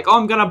threats or like, oh,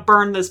 I'm going to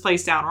burn this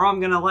place down or I'm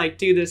going to like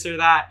do this or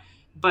that.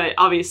 But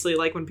obviously,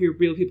 like when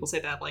real people say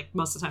that, like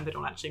most of the time they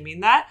don't actually mean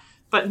that.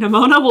 But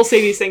Nimona will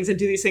say these things and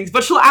do these things,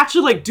 but she'll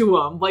actually like do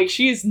them. Like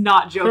she is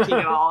not joking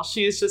at all.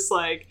 She is just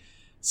like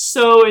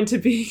so into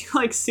being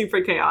like super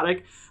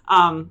chaotic.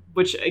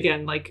 Which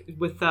again, like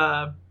with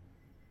wow,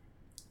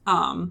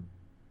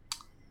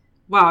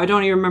 I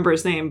don't even remember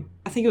his name.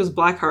 I think it was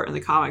Blackheart in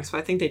the comics, but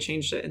I think they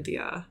changed it in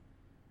the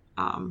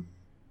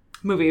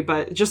movie.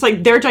 But just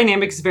like their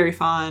dynamic is very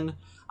fun.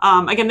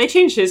 Again, they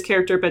changed his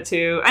character a bit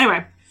too.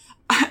 Anyway,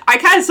 I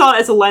kind of saw it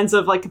as a lens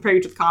of like comparing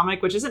it to the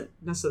comic, which isn't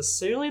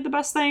necessarily the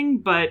best thing,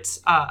 but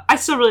I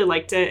still really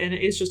liked it, and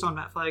it is just on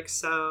Netflix.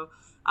 So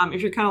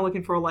if you're kind of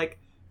looking for like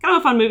kind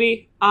of a fun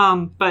movie,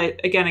 but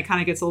again, it kind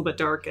of gets a little bit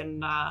dark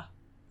and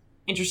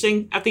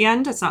interesting at the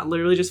end. It's not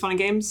literally just fun and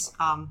games.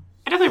 I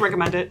definitely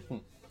recommend it.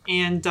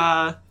 And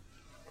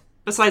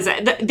besides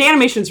that, the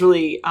animation's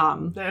really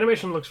The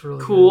animation looks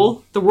really cool.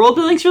 good. The world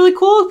building's really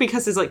cool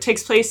because it like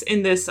takes place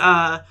in this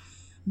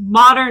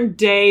modern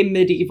day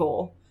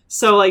medieval.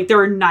 So like there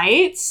are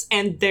knights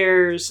and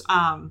there's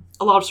a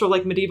lot of sort of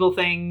like medieval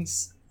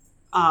things.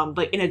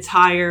 Like in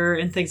attire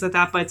and things like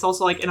that, but it's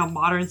also like in a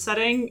modern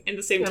setting in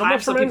the same It time.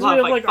 almost So reminds people me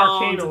have of like like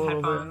Arcane phones a and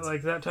little bit, headphones.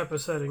 like that type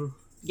of setting.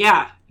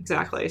 Yeah,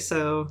 exactly.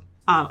 So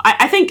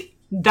I think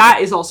that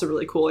is also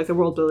really cool. Like the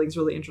world building is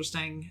really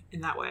interesting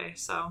in that way.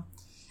 So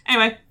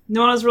anyway,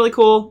 Nimona's really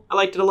cool. I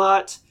liked it a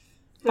lot.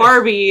 Yeah.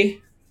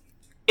 Barbie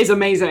is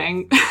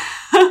amazing.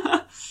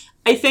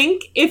 I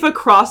think if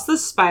Across the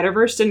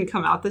Spider-Verse didn't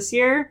come out this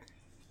year,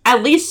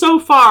 at least so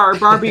far,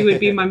 Barbie would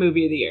be my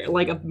movie of the year,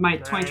 like my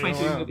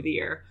 2023 movie of the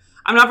year.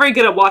 I'm not very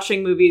good at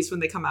watching movies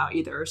when they come out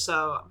either,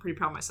 so I'm pretty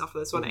proud of myself for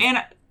this one.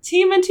 And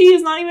TMNT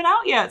is not even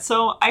out yet,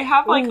 so I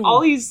have like Ooh,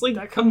 all these like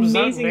that comes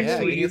out amazing next Yeah,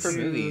 we do movies, for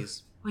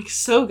movies. like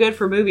so good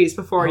for movies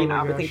before Oh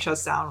my everything gosh.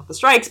 shuts down with the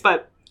strikes.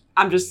 But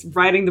I'm just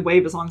riding the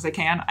wave as long as I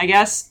can, I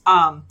guess.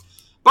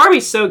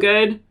 Barbie's so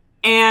good.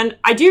 And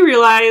I do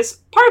realize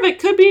part of it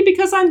could be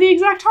because I'm the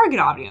exact target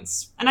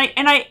audience. And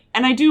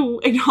I do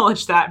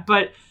acknowledge that,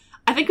 but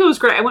I think it was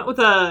great. I went with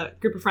a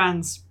group of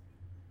friends.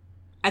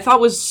 I thought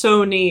was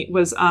so neat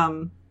was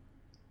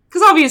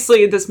because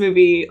obviously this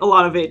movie, a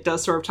lot of it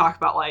does sort of talk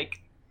about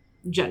like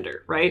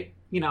gender, right?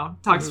 You know,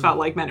 talks about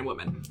like men and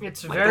women.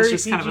 It's like, very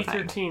just kind of a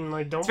thing. PG-13.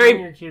 Like, don't very-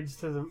 bring your kids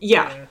to the...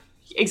 Yeah.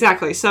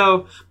 Exactly.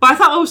 So, but I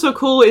thought what was so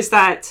cool is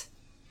that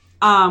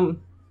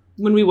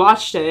when we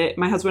watched it,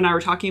 my husband and I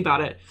were talking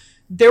about it,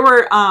 there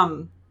were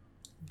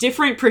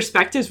different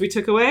perspectives we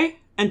took away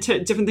and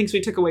different things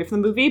we took away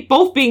from the movie,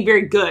 both being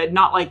very good,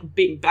 not like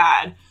being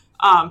bad.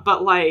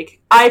 But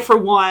like I, for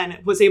one,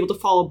 was able to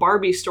follow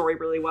Barbie's story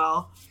really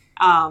well,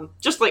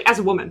 just like as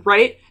a woman,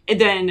 right? And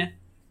then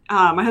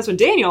my husband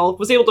Daniel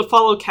was able to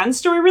follow Ken's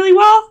story really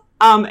well.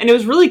 And it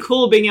was really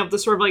cool being able to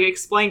sort of like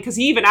explain, because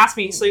he even asked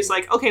me, so he's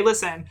like, okay,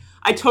 listen,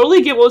 I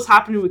totally get what was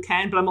happening with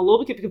Ken, but I'm a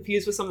little bit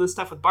confused with some of the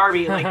stuff with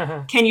Barbie.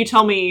 Like, can you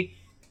tell me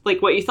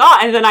like what you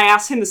thought? And then I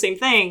asked him the same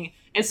thing.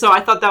 And so I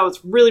thought that was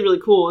really, really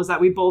cool, is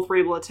that we both were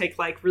able to take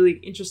like really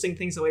interesting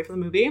things away from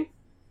the movie.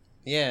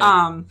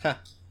 Yeah.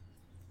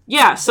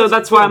 Yeah, so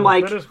that's why I'm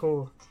like, that is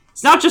cool.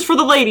 it's not just for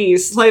the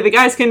ladies. Like, the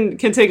guys can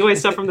take away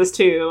stuff from this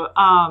too.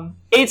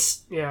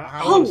 It's Yeah,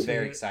 I'm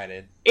very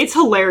excited. it's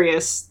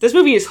hilarious. This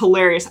movie is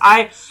hilarious.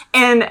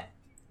 And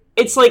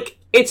it's like,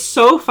 it's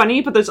so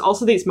funny, but there's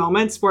also these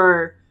moments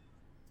where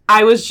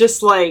I was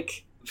just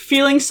like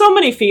feeling so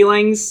many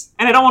feelings,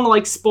 and I don't want to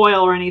like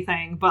spoil or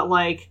anything, but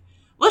like,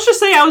 let's just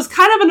say I was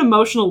kind of an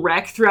emotional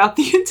wreck throughout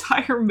the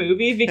entire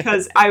movie,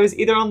 because I was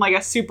either on like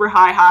a super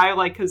high,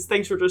 like, because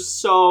things were just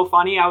so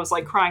funny, I was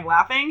like crying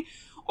laughing,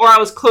 or I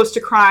was close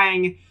to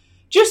crying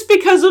just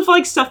because of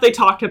like stuff they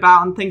talked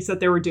about and things that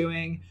they were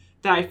doing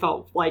that I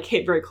felt like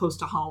hit very close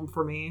to home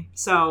for me.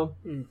 So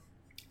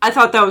I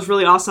thought that was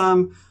really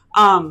awesome.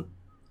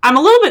 I'm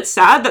a little bit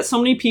sad that so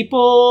many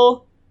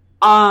people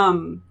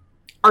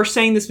are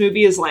saying this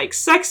movie is like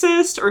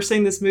sexist, or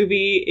saying this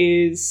movie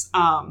is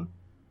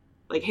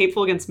like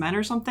hateful against men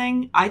or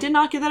something. I did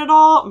not get that at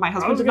all. My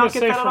husband did not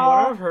get that at from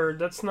all. what I've heard,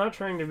 that's not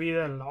trying to be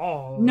that at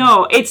all.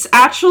 No, it's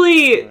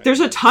actually,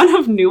 there's a ton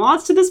of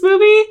nuance to this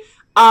movie.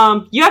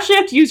 You actually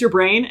have to use your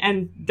brain,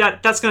 and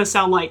that's going to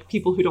sound like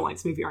people who don't like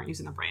this movie aren't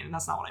using their brain, and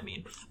that's not what I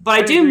mean. But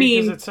I do agree,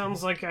 mean, 'cause it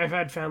sounds like I've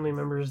had family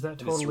members that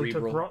totally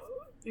took cerebral. wrong.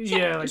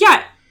 Yeah, like,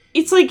 yeah,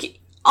 it's like,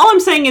 all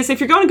I'm saying is, if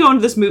you're going to go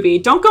into this movie,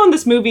 don't go in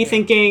this movie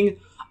thinking,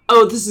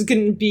 oh, this is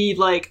going to be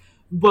like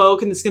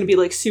woke and this is going to be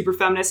like super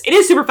feminist. It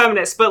is super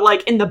feminist, but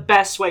like in the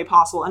best way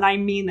possible. And I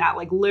mean that,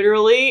 like,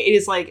 literally, it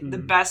is like the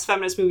best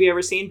feminist movie I've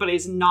ever seen, but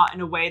it's not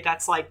in a way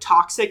that's like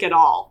toxic at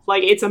all.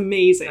 Like, it's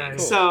amazing.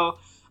 Nice. So,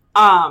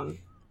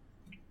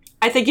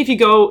 I think if you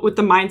go with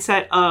the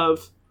mindset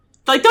of,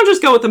 like, don't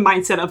just go with the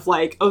mindset of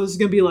like, oh, this is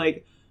going to be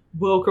like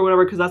woke or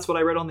whatever, because that's what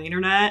I read on the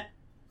internet.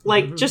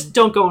 Like, just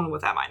don't go in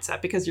with that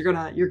mindset, because you're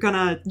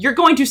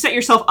going to set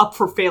yourself up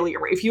for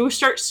failure. If you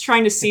start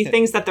trying to see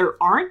things that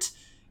there aren't,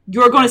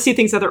 you're going to see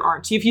things that there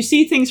aren't. If you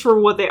see things for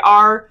what they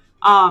are,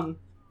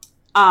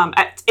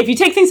 if you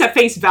take things at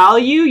face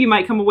value, you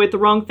might come away with the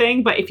wrong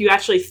thing. But if you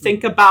actually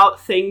think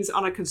about things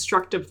on a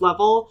constructive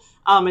level,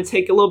 and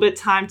take a little bit of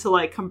time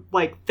to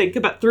think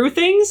about through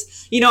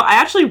things, you know, I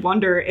actually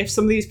wonder if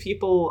some of these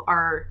people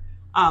are,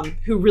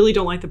 who really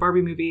don't like the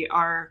Barbie movie,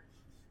 are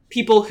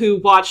people who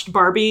watched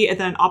Barbie and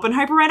then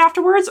Oppenheimer right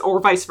afterwards,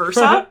 or vice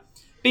versa.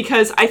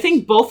 Because I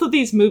think both of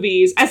these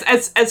movies,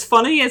 as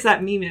funny as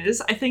that meme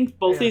is, I think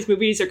both these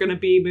movies are going to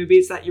be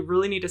movies that you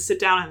really need to sit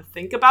down and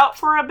think about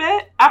for a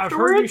bit afterwards.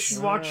 I've heard you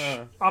should watch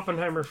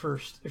Oppenheimer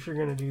first if you're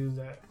going to do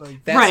that.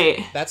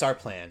 Like, That's our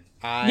plan.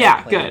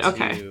 Good,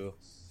 okay.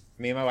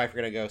 Me and my wife are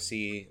going to go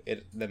see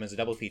them as a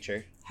double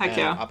feature. Heck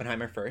yeah.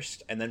 Oppenheimer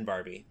first, and then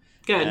Barbie.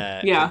 Good,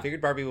 I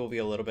figured Barbie will be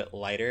a little bit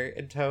lighter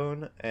in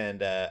tone,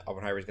 and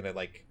Oppenheimer is going to,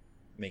 like,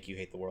 make you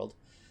hate the world.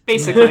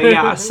 Basically,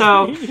 yeah.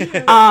 So,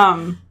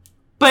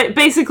 but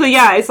basically,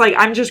 yeah, it's like,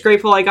 I'm just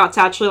grateful I got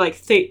to actually, like,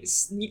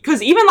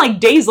 because even, like,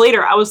 days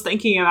later, I was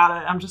thinking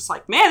about it. I'm just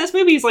like, man, this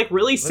movie is, like,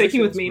 really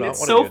sticking with me. And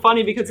it's so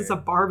funny because it's a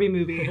Barbie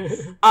movie.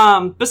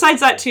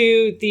 Besides that,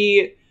 too,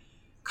 the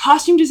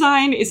costume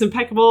design is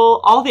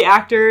impeccable. All the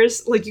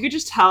actors, like, you could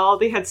just tell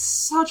they had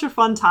such a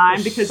fun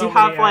time, because so you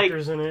have, many like,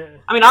 actors in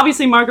it. I mean,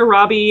 obviously, Margot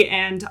Robbie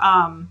and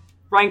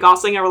Ryan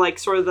Gosling are, like,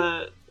 sort of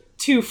the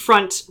two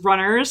front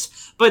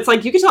runners. But it's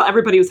like, you could tell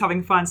everybody was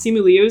having fun.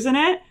 Simu Liu's in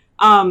it.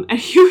 And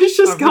he was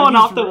just going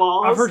off the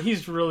walls. I've heard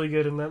he's really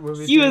good in that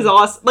movie. He was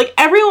awesome. Like,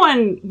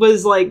 everyone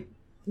was, like,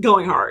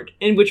 going hard,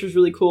 and which was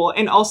really cool.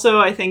 And also,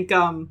 I think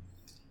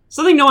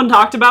something no one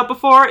talked about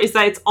before is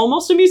that it's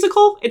almost a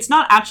musical. It's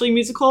not actually a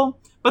musical,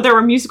 but there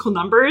are musical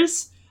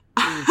numbers,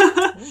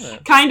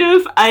 kind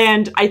of.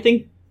 And I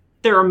think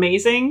they're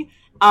amazing.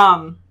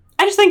 I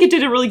just think it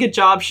did a really good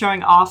job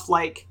showing off,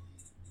 like,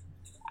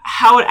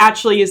 how it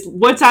actually is,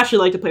 what it's actually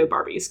like to play with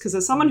Barbies. Because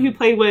as someone who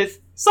played with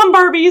some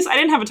Barbies, I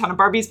didn't have a ton of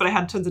Barbies, but I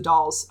had tons of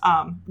dolls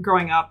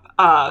growing up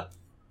that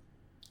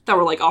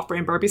were like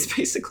off-brand Barbies,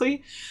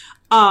 basically.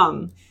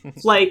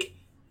 Like,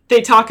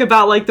 they talk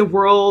about, like, the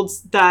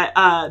worlds that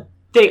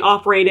they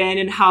operate in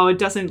and how it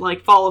doesn't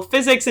like follow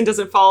physics and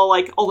doesn't follow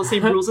like all the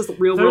same rules as the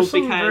real world There's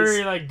some because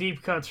very like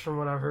deep cuts from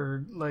what I've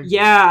heard, like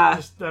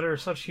just that are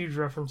such huge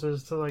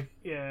references to like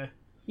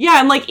yeah,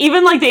 and like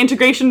even like the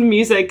integration of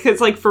music, because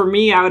like for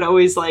me, I would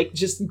always like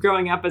just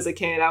growing up as a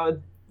kid, I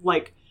would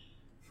like,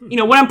 you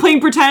know, when I'm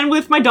playing pretend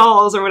with my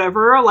dolls or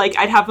whatever, like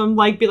I'd have them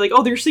like be like,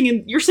 oh, you're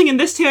singing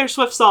this Taylor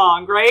Swift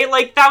song, right?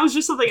 Like that was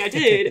just something I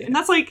did, and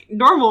that's like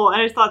normal.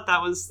 And I thought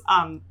that was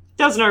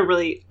another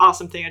really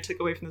awesome thing I took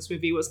away from this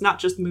movie was not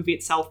just the movie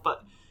itself,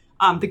 but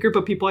the group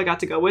of people I got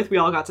to go with. We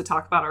all got to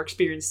talk about our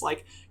experience,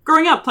 like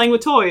growing up playing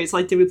with toys.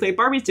 Like, did we play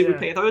Barbies? Did we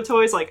play with other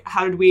toys? Like,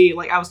 how did we?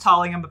 Like, I was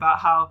telling them about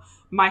how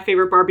my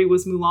favorite Barbie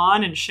was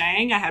Mulan and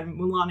Shang. I had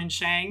Mulan and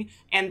Shang,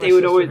 and they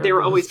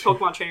were always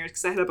Pokemon trainers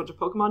because I had a bunch of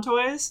Pokemon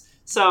toys.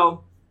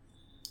 So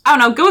I don't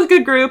know. Go with a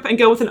good group and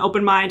go with an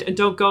open mind, and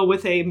don't go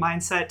with a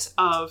mindset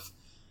of,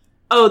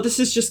 oh, this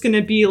is just going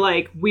to be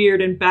like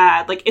weird and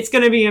bad. Like it's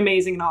going to be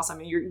amazing and awesome.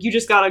 And you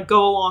just got to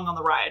go along on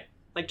the ride.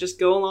 Like just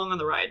go along on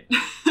the ride.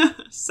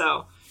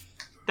 So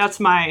that's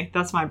my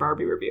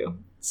Barbie review.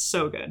 It's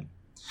so good.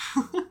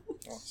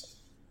 Awesome.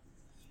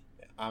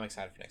 Yeah, I'm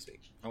excited for next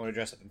week. I want to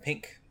dress up in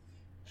pink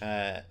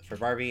for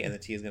Barbie, and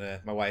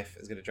my wife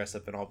is gonna dress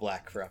up in all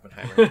black for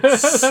Oppenheimer.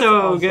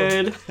 So awesome.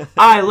 Good.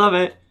 I love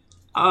it.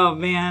 Oh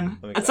man,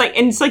 it's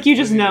like you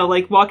just know,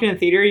 like walking in a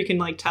theater, you can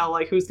like tell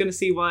like who's gonna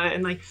see what,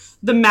 and like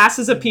the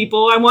masses of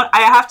people. I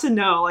have to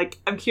know. Like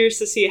I'm curious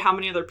to see how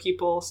many other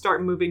people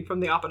start moving from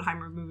the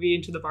Oppenheimer movie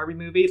into the Barbie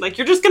movie. Like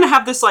you're just gonna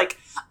have this like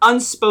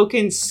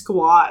unspoken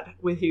squad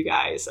with you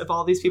guys of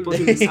all these people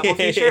doing the double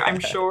feature.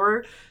 I'm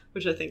sure,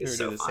 which I think is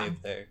so fun.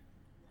 There.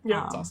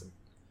 Yeah, it's awesome.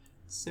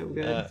 So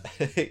good.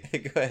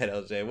 Go ahead,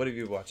 LJ. What have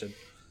you been watching?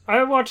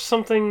 I watched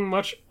something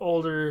much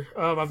older.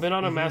 I've been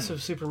on a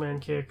massive Superman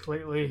kick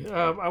lately.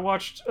 I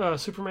watched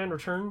Superman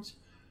Returns,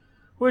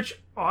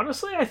 which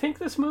honestly, I think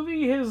this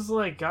movie has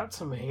like got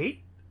some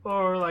hate,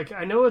 or like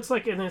I know it's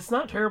like, and it's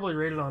not terribly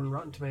rated on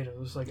Rotten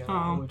Tomatoes, like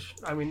which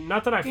I mean,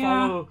 not that I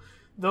follow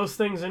those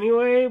things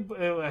anyway.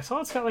 But I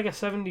saw it's got like a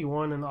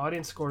 71, and the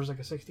audience score is like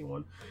a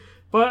 61.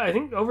 But I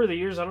think over the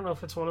years, I don't know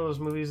if it's one of those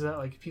movies that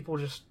like people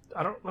just,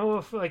 I don't know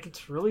if like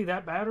it's really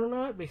that bad or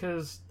not,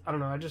 because I don't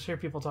know, I just hear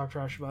people talk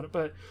trash about it.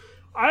 But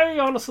I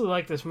honestly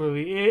like this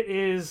movie. It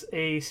is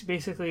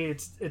basically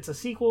it's a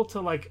sequel to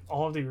like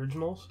all of the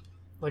originals,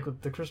 like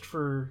with the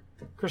Christopher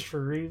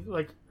Reeve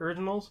like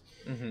originals.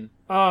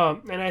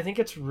 Mm-hmm. And I think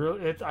it's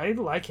I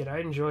like it. I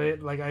enjoy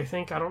it. Like I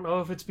don't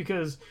know if it's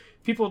because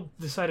people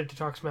decided to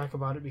talk smack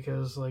about it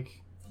because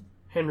like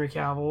Henry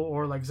Cavill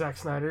or like Zack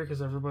Snyder,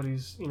 because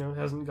everybody's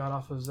hasn't got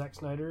off of Zack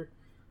Snyder,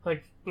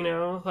 like but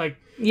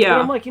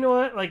I'm like, you know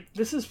what, like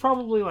this is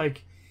probably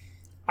like,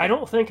 I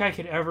don't think I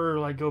could ever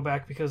like go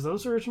back, because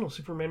those original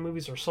Superman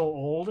movies are so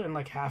old, and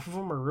like half of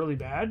them are really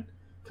bad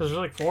because there's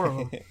like 4 of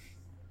them.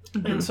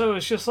 And so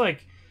it's just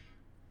like,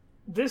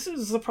 this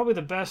is probably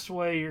the best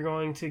way you're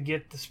going to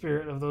get the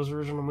spirit of those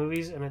original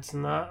movies, and it's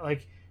not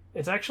like,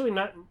 it's actually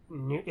not,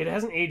 it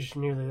hasn't aged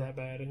nearly that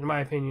bad in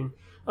my opinion.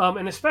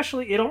 And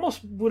especially, it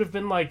almost would have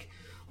been like,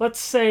 let's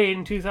say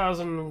in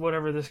 2000,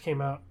 whatever this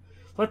came out,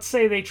 let's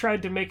say they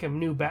tried to make a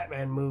new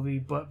Batman movie,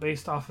 but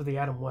based off of the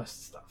Adam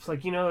West stuff.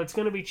 Like, it's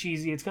going to be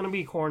cheesy, it's going to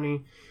be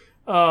corny.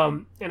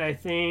 And I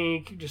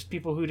think just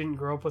people who didn't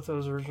grow up with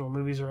those original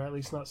movies, or at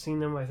least not seen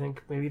them, I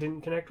think maybe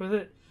didn't connect with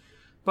it.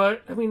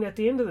 But, I mean, at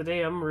the end of the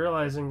day, I'm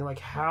realizing, like,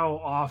 how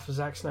off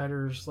Zack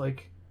Snyder's,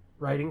 like,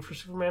 writing for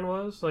Superman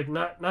was. Like,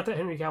 not that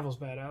Henry Cavill's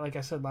bad, like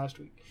I said last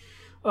week.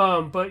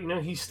 But,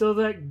 he's still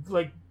that,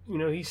 like,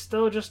 he's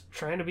still just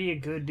trying to be a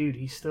good dude.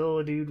 He's still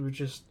a dude with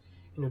just,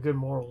 good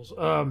morals.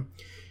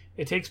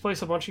 It takes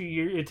place a bunch of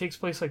years. It takes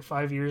place like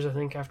 5 years, I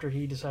think, after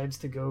he decides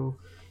to go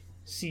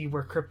see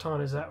where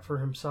Krypton is at for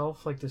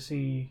himself. Like to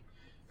see,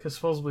 because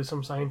supposedly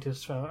some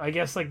scientists found. I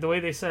guess like the way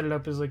they set it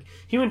up is like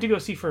he went to go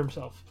see for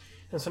himself,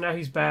 and so now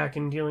he's back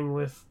and dealing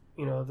with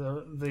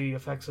the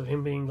effects of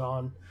him being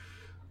gone.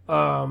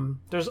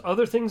 There's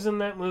other things in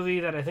that movie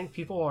that I think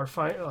people are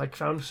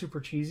found super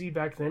cheesy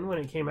back then when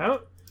it came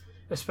out.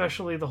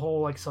 Especially the whole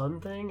like sun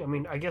thing. I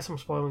mean, I guess I'm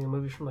spoiling a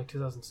movie from like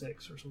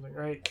 2006 or something,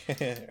 right?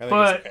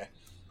 But okay.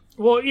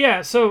 Well,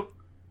 yeah. So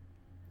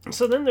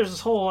then there's this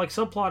whole like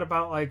subplot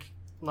about like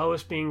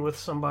Lois being with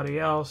somebody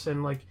else,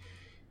 and like,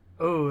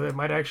 oh, it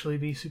might actually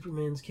be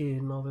Superman's kid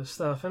and all this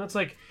stuff. And it's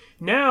like,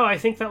 now I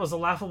think that was a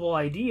laughable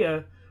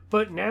idea,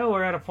 but now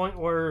we're at a point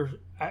where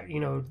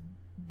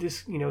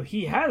this,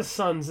 he has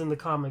sons in the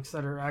comics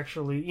that are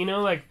actually,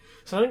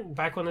 so I think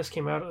back when this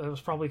came out, it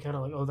was probably kind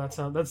of like, oh, that's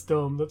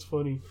dumb, that's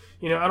funny.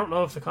 I don't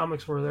know if the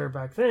comics were there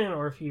back then,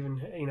 or if even,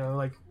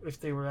 like if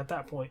they were at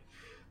that point.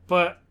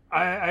 But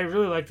I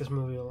really like this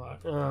movie a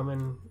lot.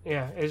 And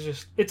yeah,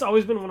 it's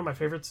always been one of my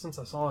favorites since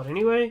I saw it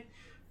anyway.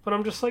 But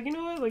I'm just like, you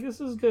know what, like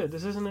this is good.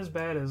 This isn't as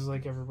bad as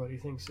like everybody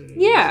thinks it is.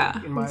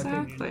 Yeah, in my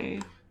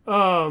exactly.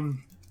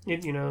 opinion.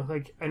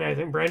 And I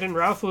think Brandon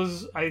Routh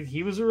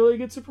he was a really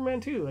good Superman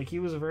too. Like he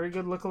was a very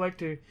good lookalike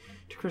to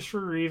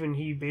Christopher Reeve, and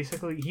he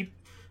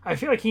I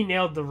feel like he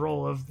nailed the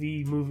role of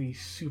the movie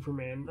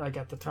Superman, like,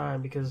 at the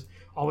time, because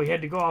all we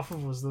had to go off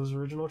of was those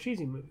original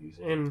cheesy movies,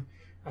 and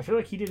I feel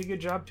like he did a good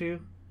job too.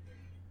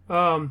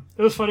 It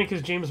was funny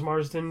because James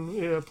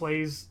Marsden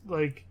plays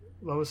like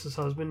Lois's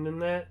husband in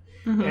that,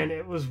 and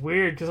it was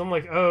weird because I'm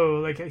like,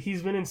 oh, like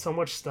he's been in so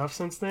much stuff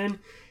since then,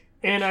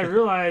 and I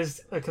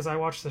realized because I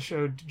watched the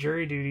show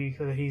Jury Duty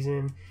that he's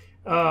in.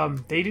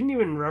 They didn't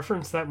even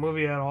reference that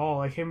movie at all,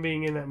 like him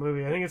being in that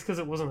movie. I think it's because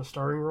it wasn't a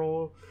starring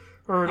role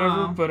or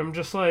whatever, but I'm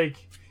just like,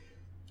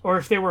 or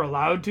if they were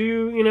allowed to,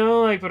 you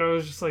know, like, but I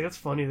was just like, that's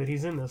funny that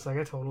he's in this. Like,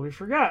 I totally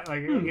forgot,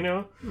 like, you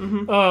know?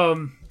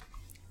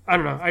 I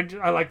don't know.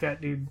 I like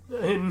that dude.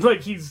 And,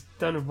 like, he's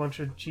done a bunch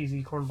of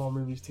cheesy cornball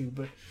movies, too,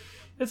 but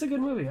it's a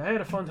good movie. I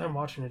had a fun time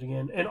watching it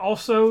again. And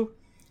also,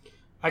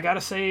 I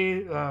gotta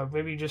say,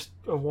 maybe just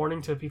a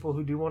warning to people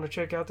who do want to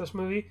check out this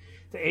movie.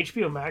 The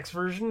HBO Max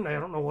version, I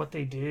don't know what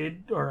they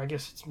did, or I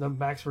guess it's the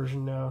Max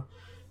version now,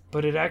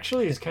 but it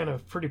actually is kind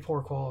of pretty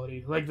poor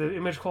quality. Like, the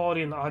image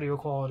quality and the audio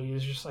quality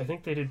is just, I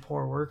think they did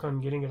poor work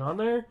on getting it on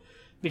there,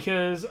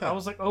 because I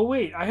was like, oh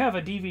wait, I have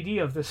a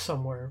DVD of this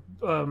somewhere,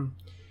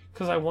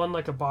 because I won,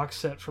 like, a box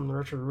set from the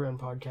Retro Ruin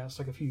podcast,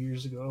 like, a few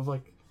years ago, of,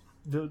 like,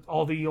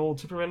 all the old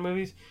Superman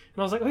movies,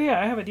 and I was like, oh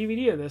yeah, I have a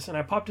DVD of this, and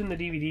I popped in the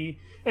DVD,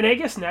 and I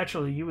guess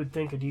naturally you would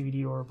think a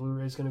DVD or a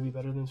Blu-ray is going to be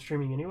better than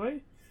streaming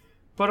anyway,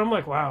 but I'm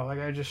like, wow, like,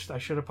 I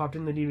should have popped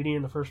in the DVD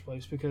in the first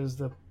place, because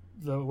the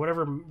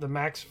whatever the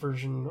Max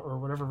version or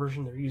whatever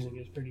version they're using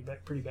is pretty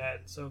bad.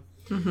 So,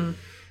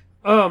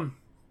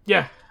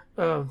 yeah,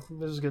 this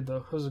was good though.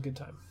 It was a good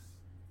time.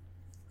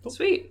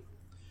 Sweet.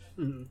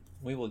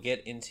 We will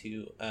get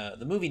into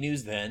the movie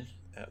news then.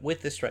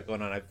 With this strike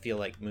going on, I feel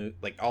like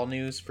all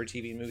news for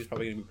TV and movies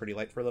probably going to be pretty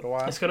light for a little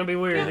while. It's going to be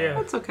weird, yeah.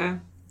 That's okay.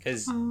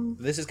 Because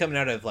this is coming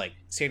out of like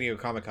San Diego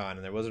Comic-Con,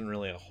 and there wasn't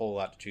really a whole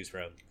lot to choose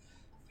from.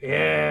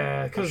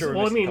 Yeah, because sure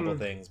well, I mean, a couple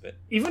things, but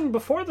even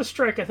before the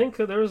strike, I think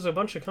there was a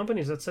bunch of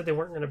companies that said they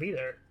weren't going to be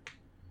there.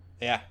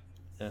 Yeah.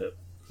 Go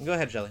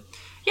ahead, Jelly.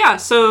 Yeah,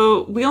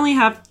 so we only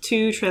have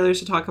 2 trailers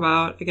to talk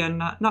about. Again,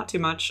 not too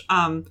much.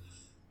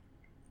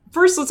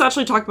 First, let's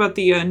actually talk about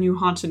the new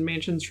Haunted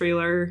Mansion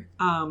trailer.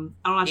 I don't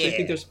actually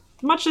think there's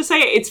much to say.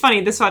 It's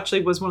funny, this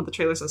actually was one of the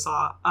trailers I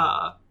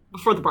saw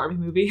before the Barbie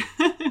movie.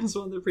 It was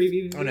one of the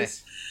preview movies. Oh,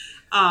 nice.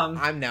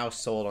 I'm now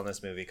sold on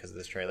this movie because of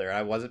this trailer.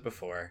 I wasn't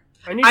before.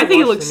 I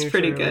think it looks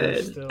pretty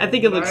good. Still. I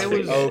think it looks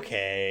pretty good.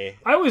 Okay.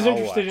 I was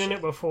interested in it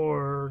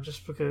before,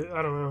 just because,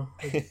 I don't know.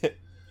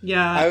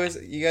 Yeah.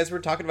 You guys were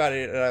talking about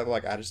it, and I'm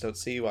like, I just don't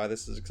see why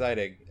this is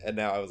exciting. And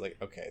now I was like,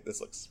 okay, this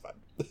looks fun.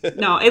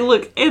 No,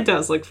 it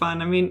does look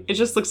fun. I mean, it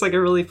just looks like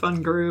a really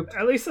fun group.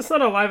 At least it's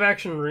not a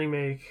live-action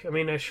remake. I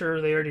mean, I'm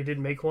sure they already did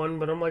make one,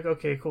 but I'm like,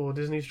 okay, cool.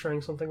 Disney's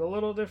trying something a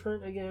little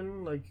different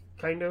again, like,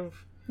 kind of.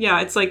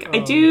 Yeah, it's like, I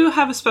do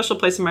have a special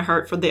place in my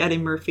heart for the Eddie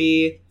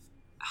Murphy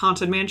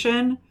Haunted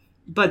Mansion,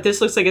 but this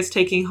looks like it's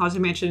taking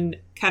Haunted Mansion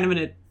kind of in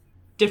a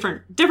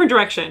different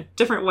direction,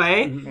 different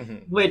way,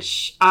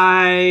 which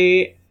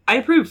I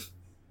approve,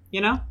 you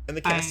know? And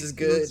the cast is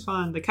good. It's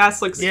fun. The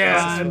cast looks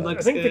fun.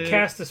 I think the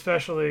cast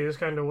especially is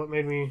kind of what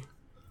made me...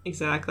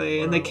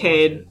 Exactly. And the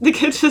kid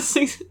just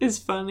is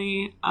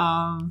funny.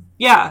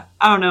 Yeah,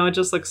 I don't know. It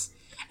just looks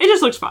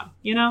fun,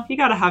 you know? You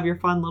gotta have your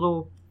fun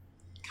little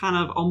kind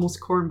of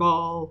almost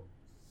cornball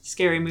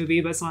scary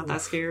movie, but it's not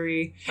that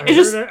scary. I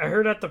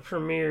heard at the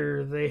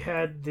premiere they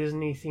had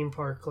Disney theme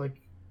park like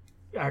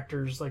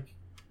actors like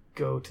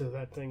go to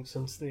that thing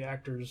since the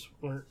actors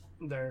weren't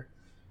there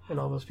and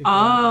all those people.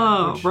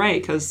 Oh,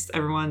 right, because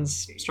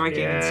everyone's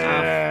striking and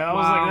stuff. Yeah, I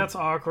was like, that's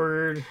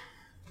awkward.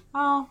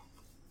 Well,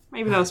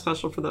 maybe that was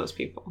special for those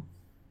people,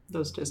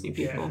 those Disney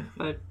people.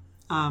 Yeah.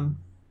 But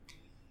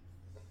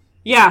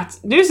yeah,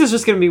 news is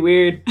just gonna be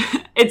weird.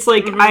 It's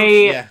like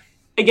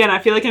Again, I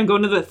feel like I'm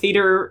going to the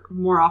theater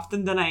more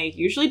often than I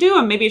usually do,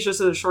 and maybe it's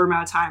just a short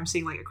amount of time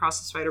seeing like Across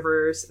the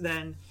Spider-Verse,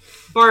 then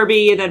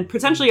Barbie, then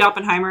potentially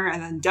Oppenheimer,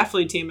 and then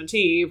definitely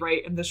TMNT,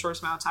 right, in this short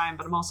amount of time.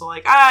 But I'm also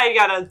like, I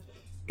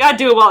gotta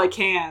do it while I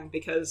can,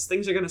 because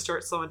things are going to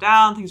start slowing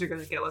down, things are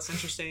going to get less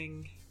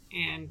interesting,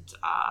 and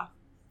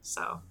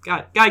so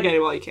gotta get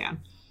it while you can.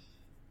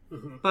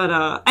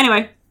 But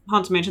anyway,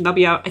 Haunted Mansion, that'll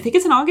be out. I think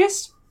it's in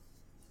August.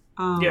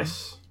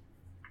 Yes.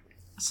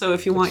 So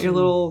if you want your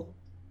little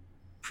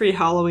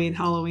pre-Halloween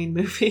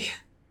movie.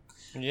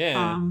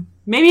 Yeah.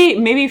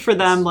 Maybe for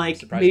them,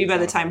 like, maybe by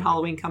the time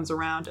Halloween comes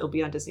around, it'll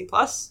be on Disney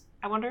Plus,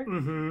 I wonder.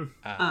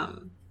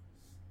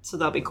 So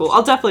that'll be cool.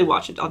 I'll definitely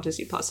watch it on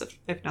Disney Plus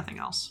if nothing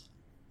else.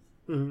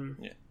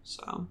 Yeah.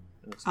 So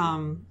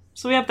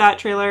we have that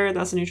trailer.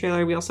 That's a new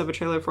trailer. We also have a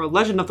trailer for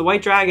Legend of the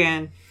White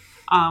Dragon,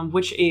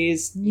 which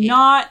is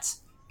not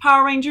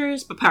Power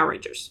Rangers, but Power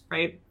Rangers,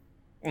 right?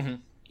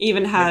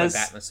 Even has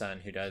Bat and the Sun,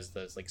 who does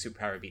those like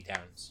superpower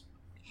beatdowns.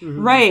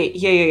 Right,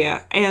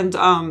 yeah. And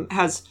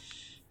has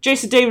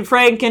Jason David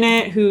Frank in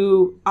it,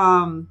 who,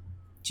 2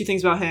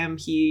 things about him.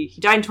 He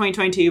died in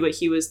 2022, but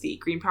he was the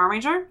Green Power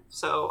Ranger.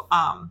 So,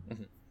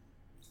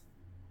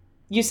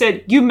 you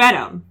said you met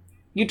him.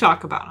 You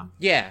talk about him.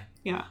 Yeah.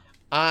 Yeah.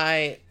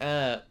 I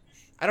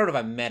don't know if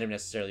I met him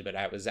necessarily, but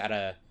I was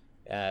at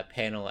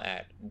panel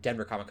at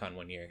Denver Comic Con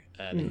one year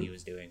that he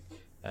was doing,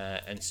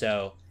 and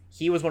so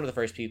he was one of the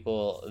first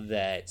people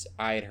that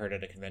I had heard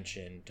at a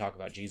convention talk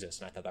about Jesus,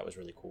 and I thought that was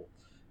really cool.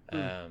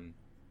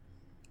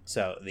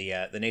 So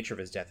the nature of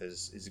his death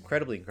is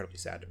incredibly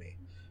sad to me,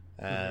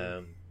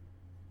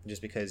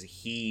 just because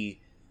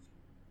he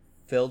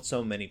filled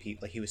so many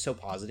people. Like, he was so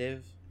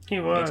positive. He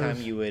was.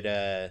 Anytime you would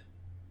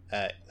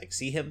like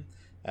see him,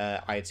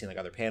 I had seen like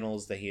other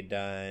panels that he had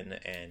done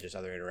and just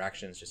other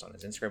interactions just on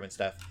his Instagram and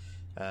stuff.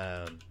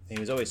 And he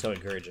was always so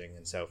encouraging,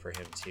 and so for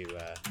him to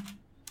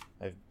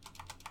have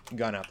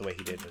gone out the way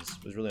he did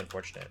was really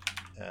unfortunate.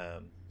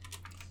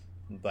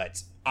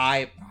 But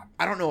I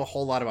don't know a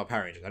whole lot about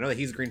Power Rangers. I know that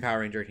he's a Green Power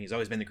Ranger, and he's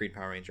always been the Green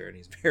Power Ranger, and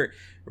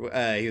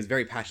he was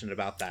very passionate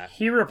about that.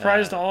 He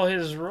reprised all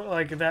his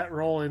that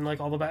role in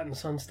like all the Bat and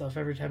Sun stuff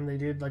every time they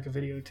did like a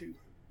video too.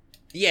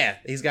 Yeah,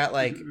 he's got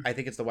like, I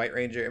think it's the White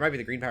Ranger. It might be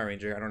the Green Power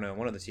Ranger. I don't know,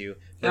 one of the two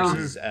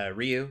versus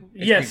Ryu.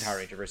 It's Yes. Green Power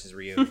Ranger versus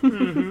Ryu.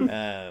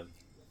 Mhm.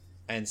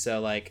 And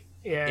so like,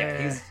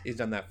 Yeah. he's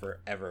done that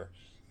forever.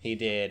 He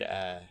did.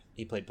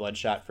 He played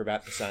Bloodshot for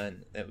Bat the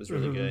Sun. That was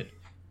really good.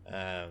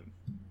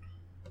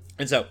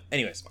 And so,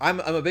 anyways, I'm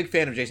a big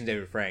fan of Jason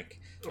David Frank.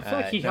 I feel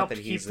like he not helped that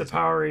keep he's the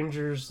Power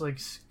Rangers like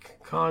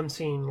con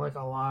scene like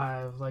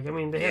alive. Like, I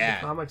mean, they had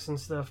the comics and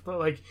stuff, but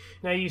like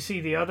now you see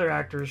the other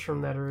actors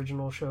from that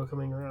original show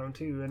coming around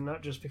too, and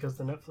not just because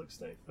the Netflix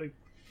thing. Like,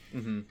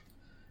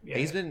 yeah.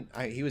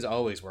 He was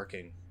always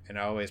working and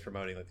always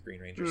promoting like the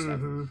Green Ranger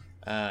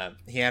stuff.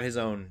 He had his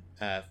own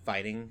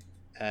fighting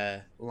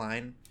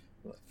line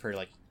for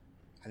like,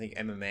 I think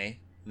MMA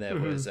that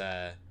was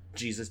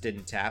Jesus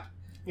Didn't Tap.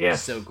 Yeah,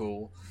 So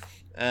cool.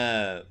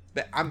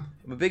 But I'm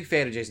a big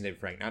fan of Jason David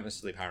Frank, not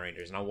necessarily Power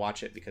Rangers, and I'll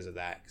watch it because of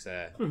that.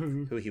 Because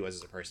who he was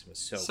as a person was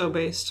so cool.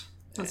 based.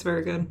 That's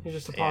very good. he's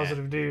just a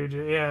positive dude.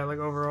 Yeah, like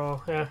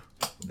overall, yeah.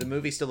 The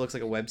movie still looks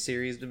like a web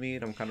series to me,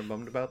 and I'm kind of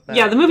bummed about that.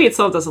 Yeah, the movie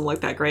itself doesn't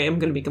look that great. I'm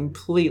going to be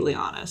completely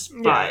honest.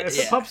 Yeah, But if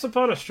it pops up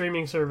on a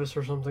streaming service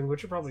or something,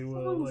 which it probably as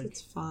will, long as like,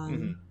 it's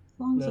fun. As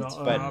long as then it's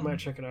I fun. might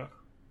check it out.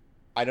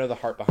 I know the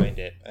heart behind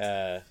it.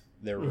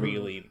 They're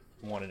really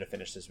wanted to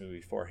finish this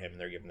movie for him,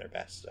 and they're giving their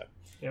best. So,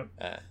 Yep.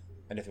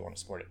 And if you want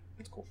to support it,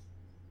 it's cool.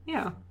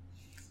 Yeah.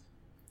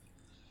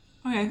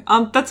 Okay.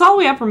 That's all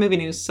we have for movie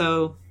news.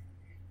 So,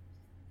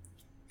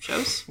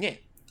 shows. Yeah.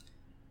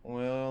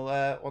 We'll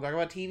talk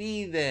about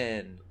TV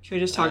then. Should we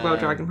just talk about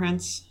Dragon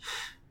Prince?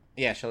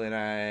 Yeah, Shelly and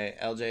I.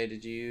 LJ,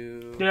 did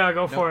you? Yeah,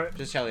 go for it.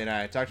 Just Shelly and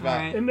I talked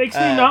about. Alright. It makes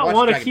me not watch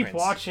want to Dragon keep Prince.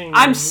 watching.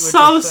 I'm which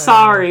so is sad.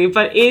 sorry,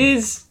 but it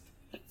is.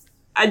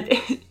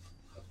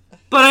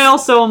 But I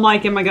also am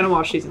like, am I going to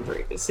watch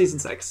season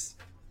 6?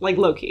 Like,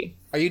 low-key.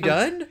 Are you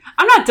done?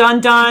 I'm not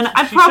done.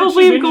 I She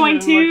probably said she am going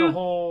binged it in, to. like a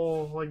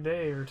whole like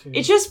day or two.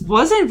 It just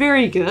wasn't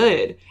very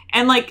good.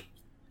 And, like,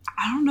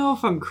 I don't know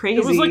if I'm crazy.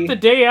 It was like the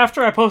day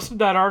after I posted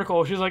that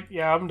article. She's like,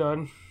 "Yeah, I'm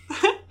done."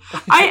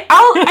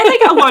 I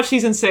think I'll watch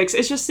season 6.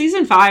 It's just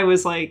season 5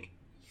 was like,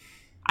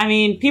 I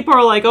mean, people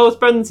are like, oh, it's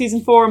better than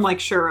season 4. I'm like,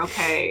 sure,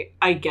 okay,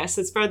 I guess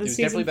it's better than It was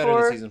season definitely 4.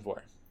 better than season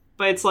 4.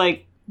 But it's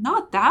like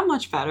not that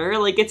much better.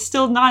 Like, it's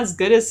still not as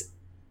good as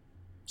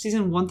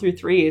season 1 through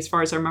 3, as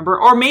far as I remember.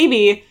 Or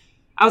maybe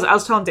I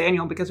was telling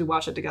Daniel, because we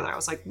watched it together, I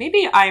was like,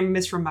 maybe I'm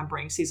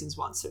misremembering seasons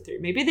 1 through 3.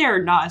 Maybe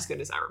they're not as good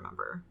as I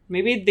remember.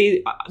 Maybe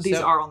these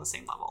So- are on the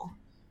same level.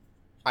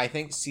 I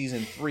think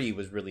season 3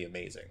 was really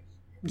amazing.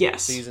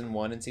 Yes. Season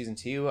 1 and season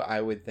 2, I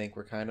would think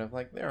were kind of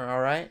like, they're all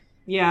right.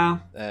 Yeah.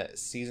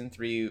 Season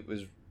 3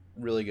 was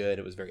really good.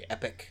 It was very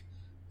epic.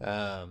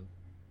 And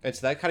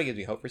so that kind of gives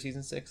me hope for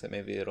season 6, that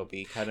maybe it'll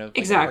be kind of like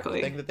Exactly.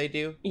 a thing that they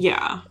do.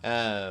 Yeah.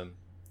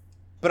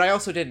 But I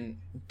also didn't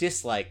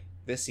dislike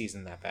this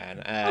season that bad.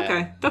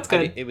 Okay, that's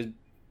good.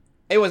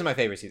 It wasn't my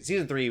favorite season.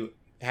 Season 3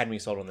 had me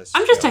sold on this.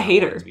 I'm just show. a I wanted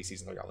it hater. to be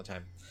season 3 all the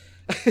time.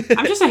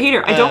 I'm just a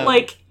hater. I don't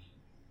like.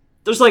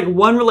 There's like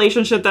one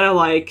relationship that I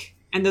like,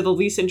 and they're the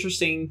least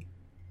interesting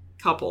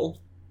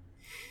couple.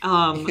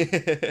 And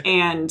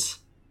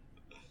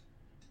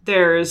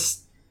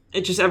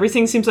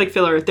everything seems like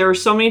filler. There are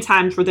so many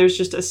times where there's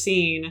just a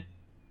scene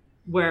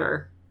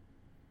where,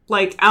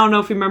 like, I don't know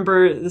if you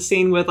remember the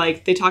scene with,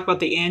 like, they talk about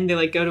the inn. They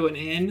like go to an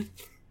inn,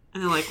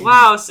 and they're like,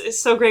 "Wow, it's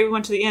so great we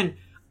went to the inn."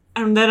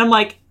 And then I'm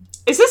like,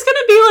 "Is this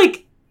gonna be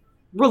like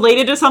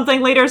related to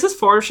something later? Is this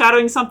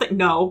foreshadowing something?"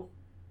 No.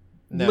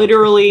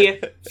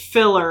 Literally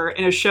filler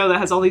in a show that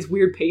has all these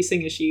weird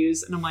pacing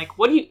issues. And I'm like,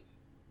 we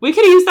could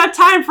have used that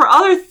time for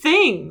other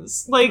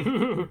things. Like,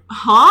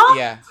 huh?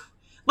 Yeah.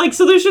 Like,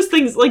 so there's just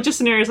things, like, just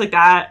scenarios like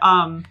that.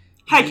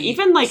 Heck, The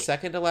even like...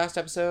 third to last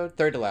episode.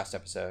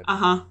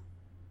 Uh-huh.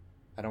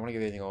 I don't want to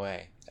give anything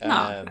away.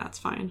 No, that's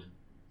fine.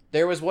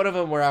 There was one of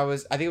them where I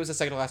think it was the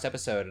second to last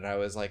episode, and I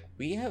was like,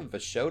 we have a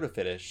show to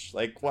finish.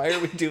 Like, why are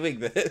we doing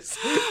this?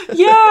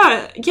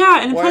 Yeah,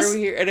 and why plus... are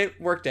we here? And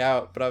it worked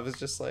out, but I was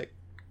just like,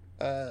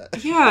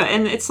 Yeah,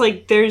 and it's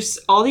like there's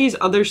all these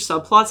other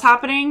subplots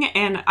happening,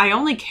 and I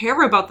only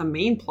care about the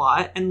main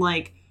plot, and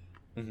like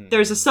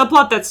there's a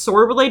subplot that's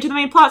sort of related to the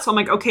main plot, so I'm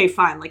like, okay,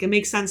 fine. Like, it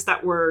makes sense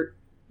that we're,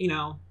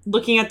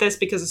 looking at this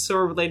because it's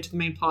sort of related to the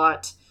main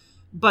plot.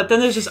 But then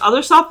there's this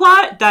other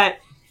subplot that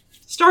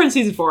started in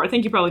season 4. I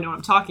think you probably know what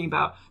I'm talking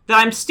about. That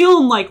I'm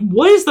still like,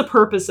 what is the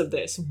purpose of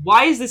this?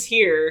 Why is this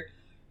here?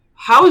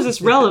 How is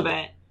this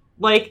relevant?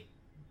 Like,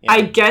 Yeah.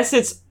 I guess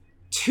it's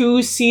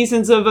 2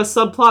 seasons of a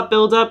subplot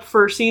buildup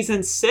for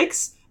season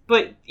 6.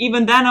 But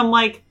even then, I'm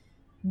like,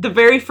 the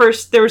very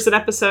first, there was an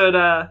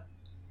episode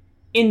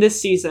in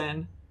this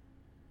season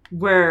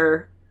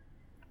where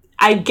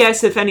I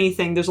guess, if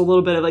anything, there's a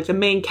little bit of like the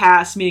main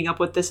cast meeting up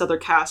with this other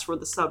cast where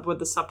the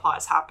subplot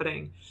is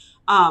happening.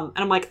 And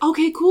I'm like,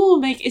 okay,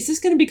 cool. Like, is this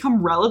going to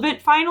become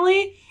relevant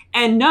finally?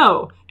 And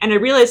no. And I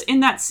realized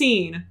in that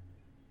scene,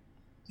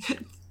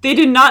 they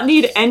did not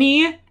need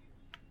any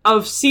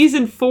of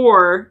season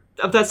 4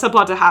 of that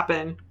subplot to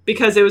happen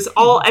because it was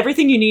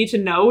everything you need to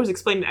know was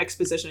explained in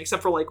exposition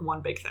except for like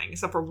one big thing,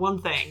 except for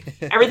one thing.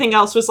 Everything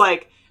else was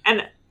like,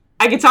 and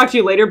I can talk to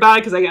you later about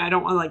it because again, I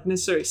don't want to like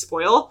necessarily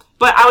spoil,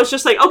 but I was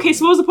just like, okay,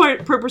 so what was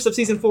the purpose of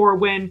season 4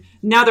 when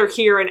now they're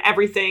here and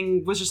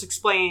everything was just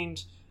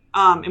explained,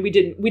 and we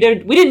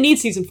didn't need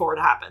season 4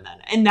 to happen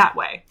then in that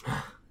way.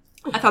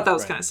 I thought that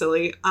was kind of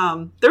silly.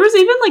 There was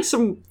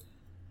even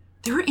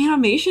there were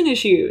animation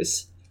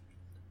issues.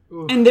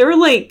 Oof. And there were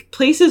like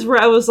places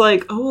where I was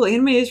like, oh,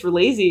 animators were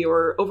lazy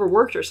or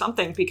overworked or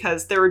something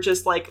because they were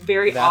just like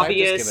very that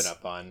obvious. I've just given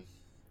up on.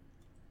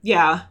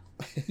 Yeah.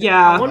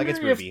 Yeah. Like it's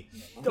movie.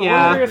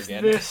 I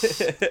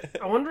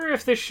wonder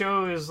if this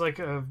show is like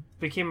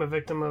became a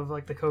victim of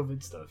like the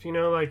COVID stuff, you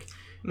know, like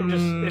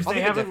if they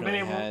haven't been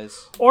able,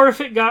 or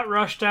if it got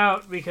rushed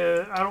out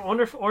because I don't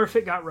wonder if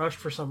it got rushed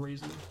for some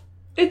reason.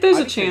 There's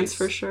a chance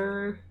for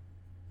sure.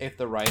 If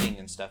the writing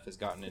and stuff has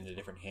gotten into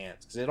different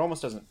hands, because it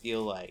almost doesn't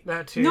feel like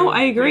that too. No,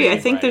 I agree. I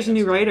think there's a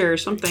new writer or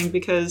something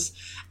because,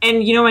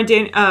 and you know,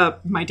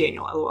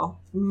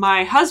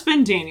 my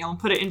husband Daniel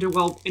put it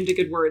into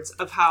good words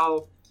of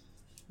how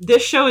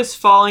this show is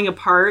falling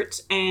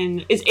apart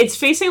and it's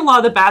facing a lot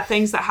of the bad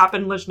things that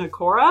happened in Legend of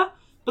Korra.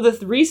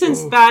 But the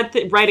reasons bad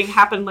writing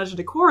happened in Legend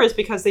of Korra is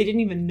because they didn't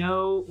even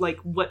know like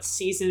what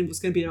season was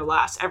going to be their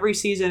last. Every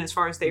season, as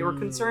far as they were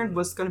concerned,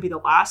 was going to be the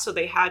last. So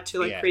they had to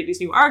create these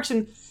new arcs,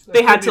 and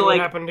they had to what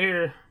happened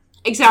here.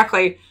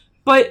 Exactly.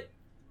 But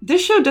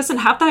this show doesn't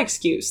have that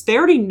excuse. They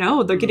already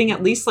know they're getting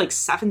at least like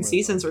 7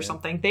 seasons or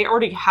something. They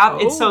already have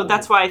it. So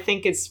that's why I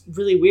think it's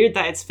really weird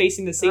that it's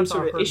facing the same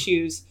sort of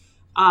issues.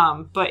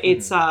 But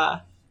it's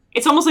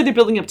almost like they're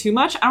building up too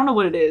much. I don't know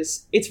what it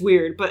is. It's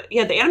weird. But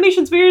yeah, the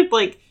animation's weird.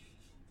 Like,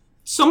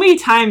 so many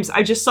times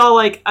I just saw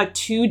like a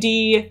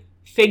 2D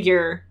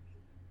figure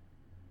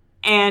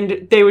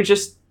and they would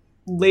just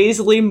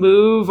lazily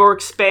move or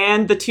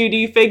expand the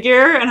 2D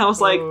figure, and I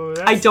was like,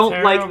 I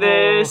don't like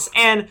this.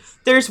 And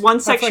there's one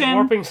section like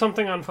warping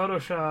something on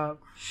Photoshop.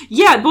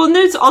 Yeah, well, and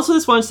there's also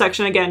this one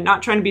section, again,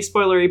 not trying to be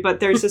spoilery, but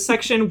there's a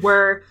section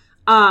where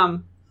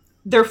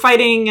they're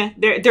fighting,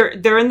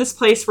 they're in this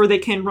place where they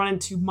can run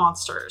into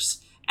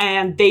monsters,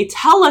 and they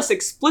tell us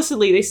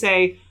explicitly, they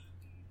say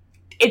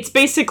it's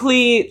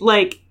basically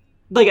like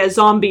a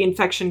zombie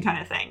infection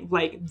kind of thing.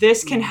 Like,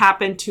 this can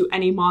happen to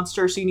any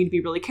monster, so you need to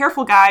be really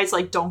careful, guys.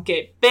 Like, don't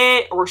get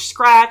bit or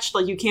scratched.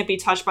 Like, you can't be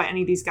touched by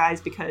any of these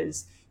guys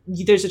because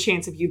there's a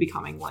chance of you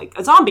becoming, like,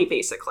 a zombie,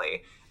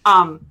 basically.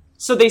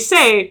 So they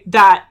say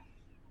that,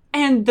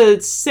 and the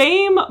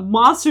same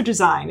monster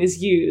design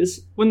is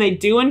used when they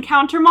do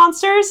encounter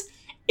monsters,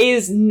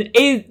 it's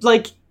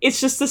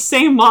just the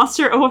same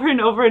monster over and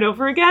over and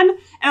over again.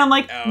 And I'm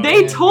like,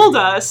 they told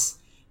us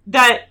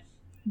that,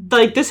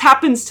 like, this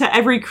happens to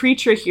every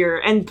creature here,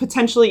 and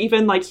potentially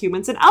even like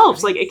humans and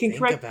elves. Like, it can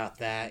correct. About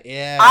that,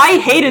 yeah. I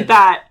hated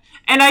that,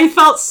 and I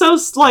felt so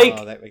like.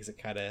 Oh, that makes it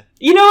kind of.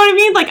 You know what I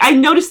mean? Like, I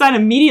noticed that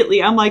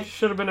immediately. I'm like,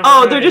 should have been.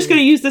 They're just going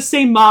to use the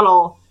same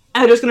model,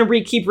 and they're just going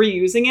to keep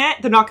reusing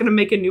it. They're not going to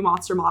make a new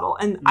monster model,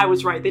 and I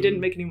was right. They didn't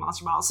make a new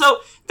monster model.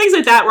 So things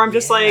like that, where I'm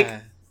just like,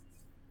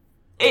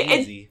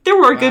 there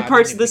were good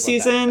parts of the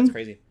season. That's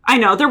crazy. I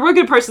know, there were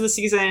good parts of the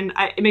season.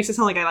 It makes it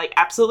sound like I like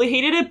absolutely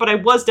hated it, but I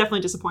was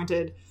definitely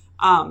disappointed.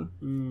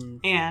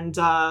 And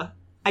I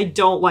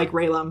don't like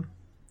Raylan.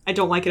 I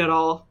don't like it at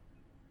all.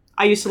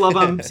 I used to love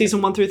him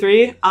season 1 through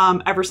 3.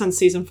 Ever since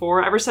season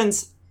 4, ever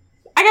since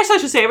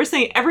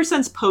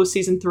post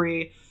season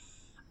 3,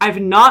 I've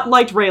not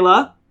liked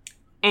Rayla,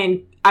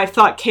 and I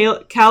thought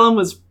Callum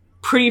was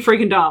pretty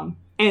freaking dumb,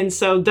 and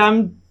so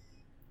them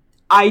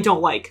I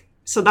don't like.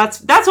 So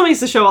that's what makes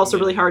the show also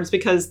really hard, is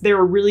because they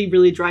were really,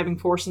 really driving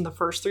force in the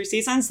first 3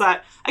 seasons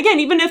that, again,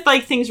 even if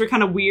like things were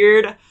kind of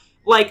weird,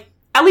 like,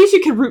 at least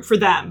you could root for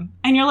them.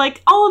 And you're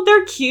like, oh,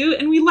 they're cute,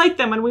 and we like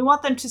them, and we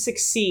want them to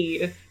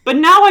succeed. But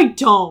now I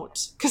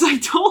don't, because I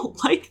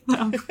don't like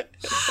them.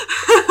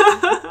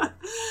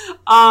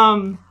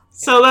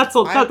 So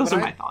those are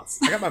my thoughts.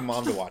 I got my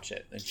mom to watch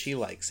it, and she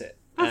likes it.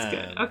 That's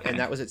good, okay. And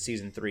that was at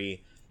season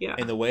 3. Yeah.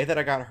 And the way that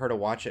I got her to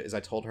watch it is I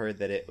told her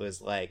that it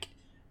was like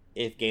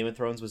if Game of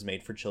Thrones was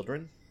made for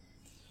children.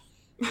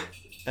 Like,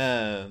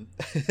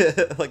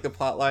 the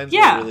plot lines were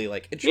really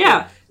like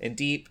intricate and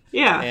deep.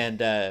 Yeah.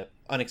 And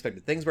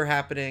unexpected things were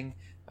happening.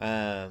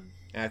 And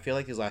I feel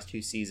like these last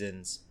 2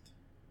 seasons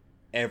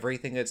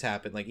everything that's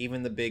happened, like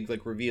even the big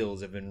like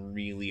reveals have been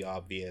really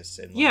obvious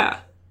and like, Yeah.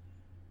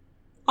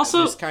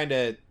 Also, just kind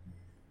of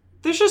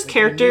there's just what was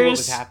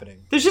characters.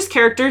 happening. There's just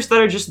characters that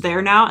are just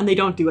there now and they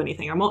don't do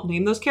anything. I won't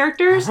name those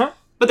characters, Uh-huh.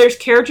 but there's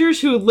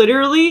characters who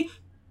literally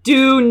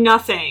do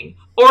nothing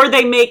or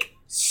they make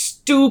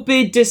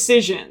stupid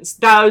decisions.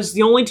 That was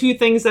the only two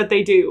things that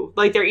they do.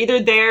 Like they're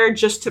either there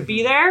just to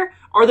be there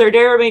or they're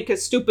there to make a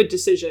stupid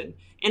decision.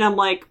 And I'm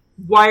like,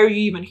 why are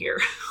you even here?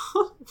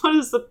 What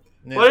is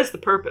the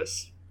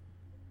purpose?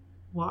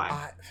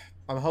 Why?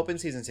 I'm hoping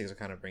season 6 will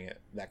kind of bring it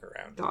back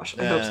around. Gosh,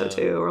 I hope so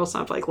too. Or else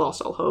I've like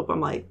lost all hope. I'm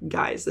like,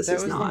 guys, this That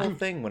is was the not. whole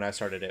thing when I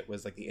started it,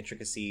 was like the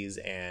intricacies,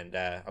 and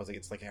I was like,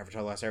 it's like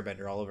Avatar: The Last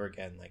Airbender all over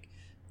again. Like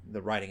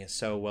the writing is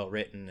so well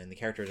written and the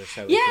characters are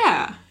so Yeah.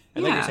 interesting.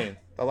 And like you're saying,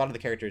 a lot of the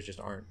characters just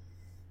aren't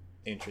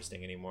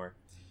interesting anymore.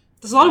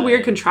 There's a lot of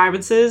weird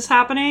contrivances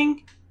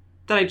happening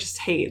that I just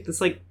hate.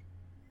 It's like,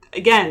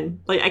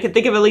 again, like I can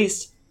think of at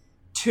least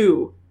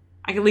two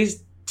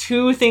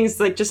things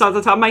like just off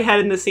the top of my head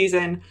in this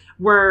season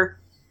where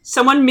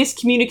someone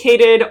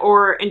miscommunicated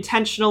or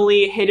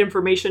intentionally hid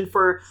information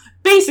for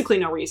basically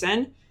no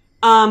reason,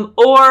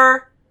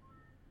 or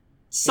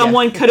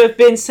someone could have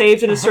been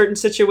saved in a certain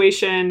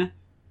situation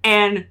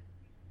and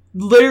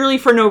literally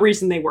for no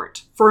reason they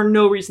weren't.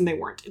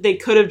 They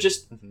could have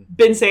just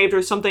been saved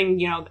or something,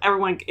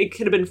 it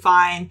could have been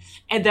fine.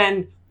 And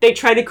then they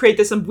try to create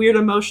this weird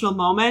emotional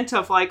moment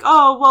of like,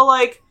 oh, well,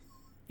 like,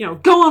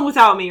 go on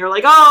without me, or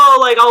like, oh,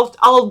 like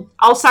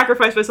I'll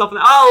sacrifice myself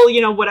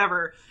and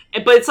whatever.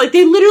 But it's like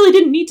they literally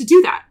didn't need to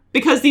do that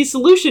because the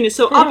solution is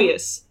so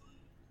obvious.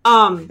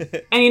 And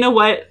you know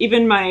what?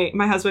 Even my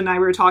husband and I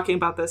were talking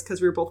about this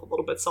because we were both a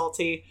little bit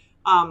salty.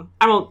 I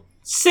won't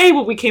say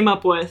what we came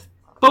up with,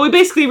 but we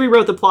basically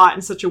rewrote the plot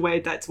in such a way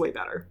that's way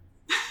better.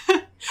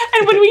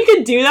 And when we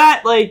can do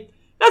that, like,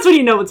 that's when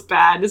you know it's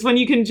bad, is when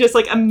you can just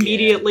like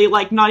immediately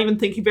like not even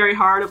thinking very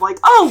hard of like,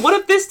 oh, what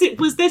if this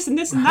was this and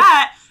this and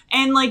that,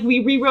 and like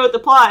we rewrote the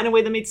plot in a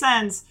way that made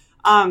sense.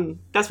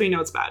 That's when you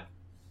know it's bad.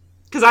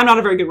 Because I'm not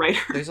a very good writer.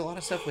 There's a lot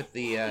of stuff with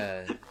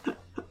the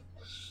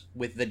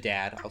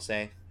dad, I'll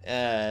say,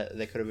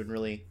 that could have been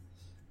really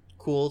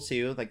cool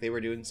too. Like they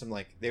were doing some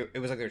like it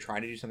was like they were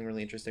trying to do something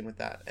really interesting with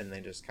that, and they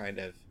just kind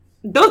of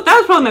that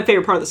was probably my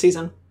favorite part of the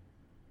season.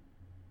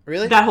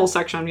 Really, that whole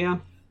section, yeah.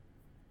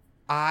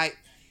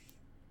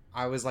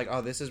 I was like,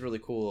 oh, this is really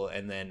cool,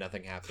 and then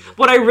nothing happened.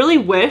 What I really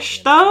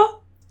wish,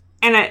 though,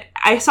 and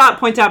I saw it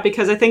point out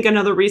because I think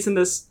another reason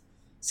this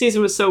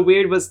season was so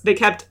weird was they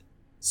kept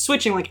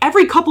switching like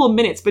every couple of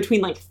minutes between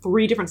like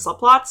 3 different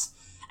subplots.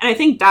 And I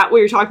think that what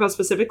you're talking about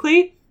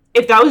specifically,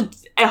 if that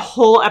was a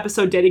whole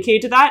episode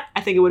dedicated to that,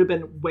 I think it would have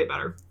been way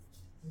better.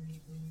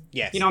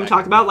 Yes. You know what I'm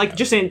talking about? Like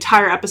just an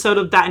entire episode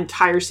of that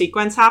entire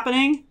sequence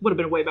happening would have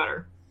been way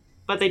better.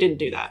 But they didn't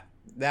do that.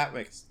 That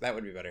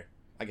would be better.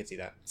 I could see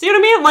that. See what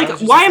I mean? Like,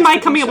 why am I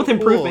coming up with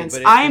improvements?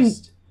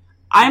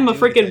 I'm a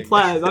freaking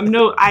pleb.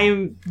 I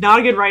am not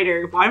a good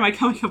writer. Why am I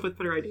coming up with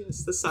better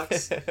ideas? This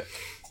sucks.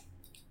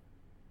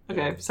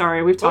 Okay,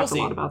 sorry. We've talked a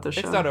lot about this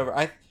show. It's not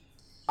over.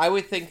 I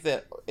would think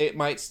that it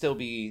might still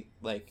be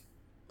like,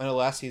 I know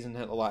last season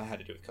a lot had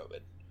to do with COVID.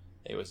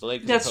 It was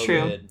delayed because of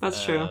COVID.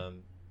 That's true.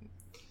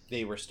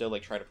 They were still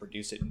like trying to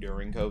produce it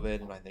during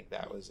COVID, and I think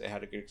it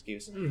had a good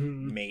excuse.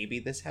 Mm-hmm. Maybe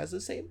this has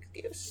the same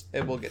excuse,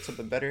 and we'll get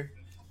something better.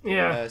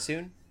 Yeah.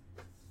 Soon.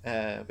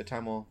 But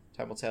time will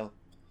tell.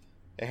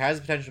 It has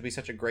the potential to be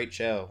such a great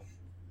show.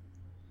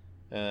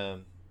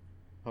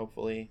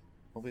 Hopefully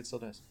it still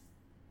does.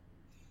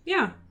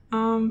 Yeah.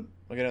 We'll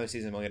get another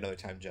season. We'll get another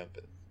time jump.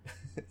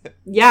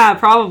 Yeah,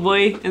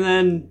 probably, and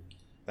then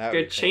they're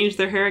gonna change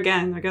their hair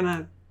again. They're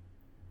gonna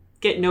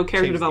get no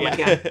character development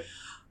again.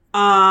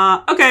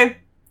 Okay.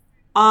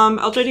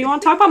 LJ, do you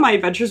want to talk about my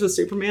adventures with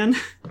Superman?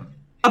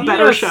 A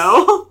better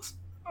show.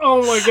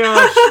 Oh my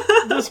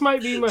gosh, this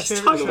might be my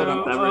favorite show.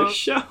 About a better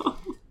show.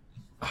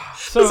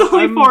 So there's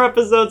only 4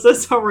 episodes.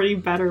 It's already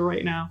better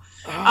right now.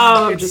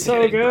 I'm just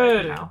so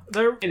good.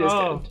 It is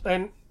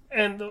good.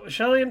 And the way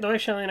Shelly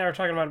and I were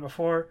talking about it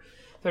before,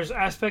 there's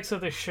aspects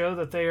of the show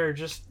that they are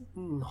just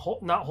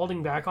not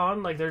holding back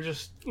on. Like they're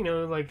just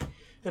like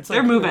it's like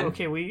they're moving.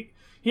 Okay,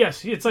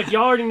 it's like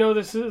y'all already know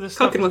this stuff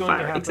cooking is with going fire.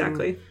 to happen.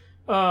 Exactly.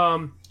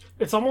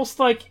 It's almost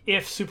like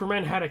if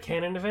Superman had a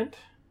canon event,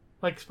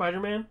 like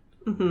Spider-Man.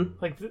 Mm-hmm.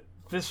 Like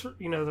this,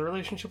 the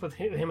relationship with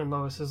him and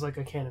Lois is like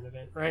a canon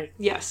event, right?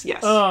 Yes.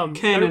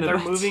 Canon they're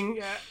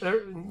moving.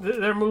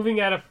 They're moving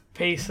at a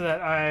pace that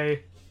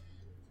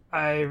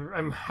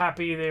I'm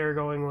happy they are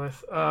going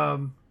with.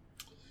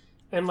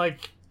 And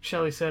like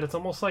Shelly said, it's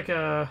almost like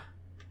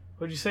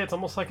would you say it's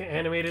almost like an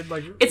animated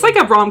It's like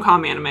a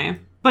rom-com anime,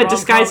 but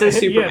disguised as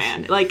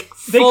Superman. Yes. Like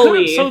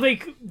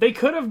fully. They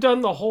could have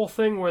done the whole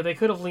thing where they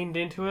could have leaned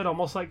into it,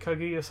 almost like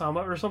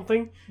Kaguya-sama or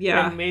something.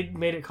 Yeah. And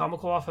made it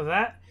comical off of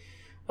that.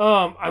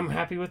 I'm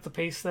happy with the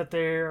pace that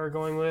they are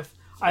going with.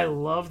 I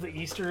love the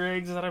Easter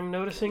eggs that I'm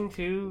noticing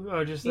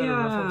too, just that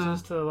are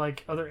references to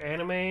like other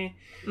anime.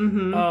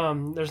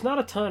 Mm-hmm. There's not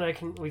a ton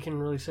we can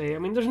really say. I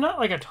mean, there's not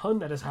like a ton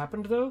that has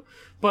happened though,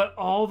 but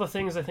all the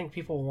things I think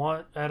people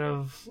want out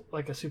of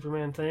like a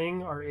Superman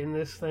thing are in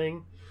this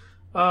thing.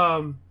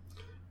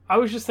 I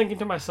was just thinking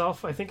to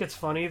myself, I think it's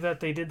funny that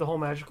they did the whole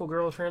magical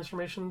girl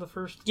transformation the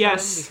first time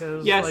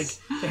because like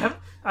they have.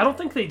 I don't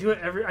think they do it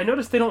every. I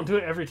noticed they don't do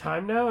it every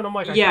time now, and I'm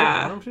like, I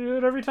can't want them to do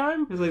it every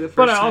time. It was like the first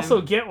but I time.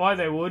 also get why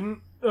they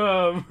wouldn't,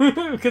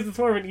 because it's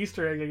more of an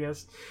Easter egg, I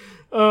guess.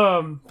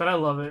 But I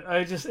love it.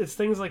 It's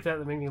things like that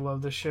make me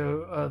love the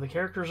show. The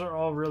characters are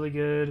all really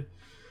good.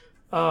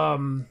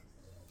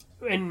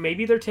 And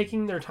maybe they're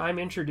taking their time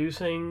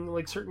introducing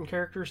like certain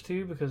characters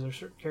too, because there's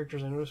certain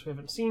characters I noticed we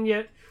haven't seen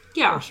yet.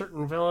 Yeah. Or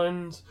certain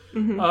villains.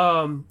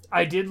 Mm-hmm.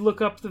 I did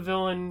look up the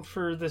villain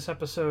for this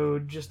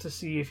episode just to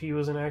see if he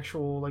was an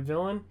actual like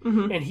villain,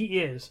 and he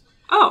is.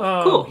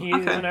 Oh, cool. He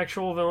is an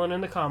actual villain in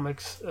the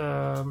comics.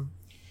 And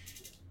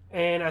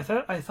I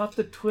thought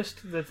the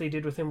twist that they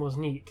did with him was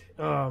neat.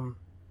 And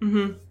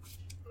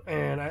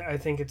I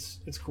think it's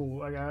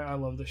cool. I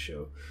love this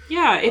show.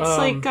 Yeah,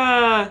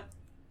 it's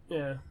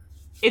yeah.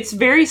 It's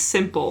very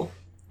simple,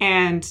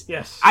 and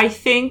yes, I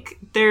think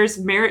there's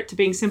merit to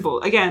being simple.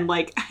 Again,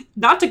 like,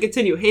 not to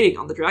continue hating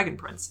on the Dragon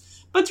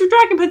Prince, but through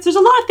Dragon Prince, there's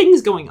a lot of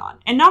things going on,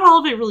 and not all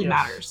of it really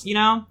matters, you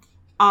know?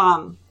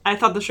 I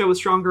thought the show was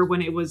stronger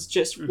when it was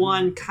just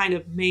one kind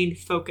of main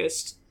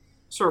focused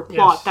sort of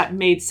plot that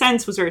made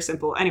sense, was very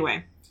simple.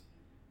 Anyway,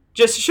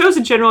 just shows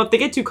in general, if they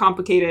get too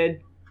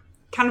complicated,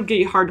 kind of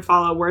get hard to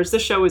follow, whereas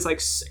this show is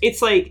like,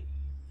 it's like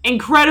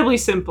incredibly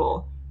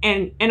simple.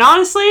 And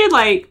honestly,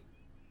 like,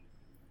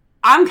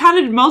 I'm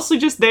kind of mostly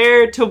just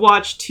there to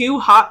watch two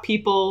hot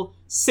people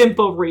simp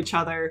over each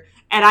other,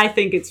 and I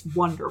think it's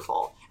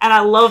wonderful. And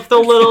I love the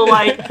little,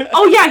 like,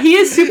 oh yeah, he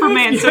is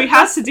Superman, so he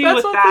has to deal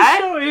with that.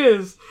 That's what the show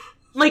is.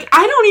 Like,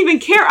 I don't even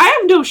care. I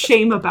have no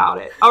shame about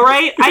it, all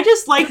right? I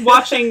just like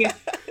watching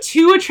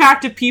two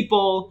attractive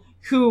people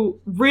who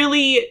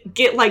really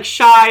get, like,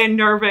 shy and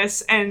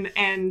nervous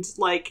and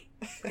like,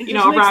 you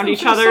know, around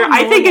each other.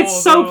 I think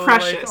it's so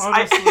precious.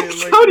 Like,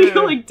 honestly, Cody,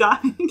 you're, like,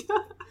 dying.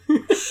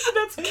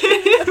 That's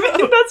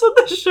what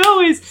the show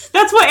is.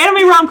 That's what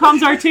anime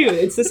rom-coms are too.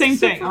 It's the same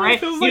thing, all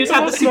right? You just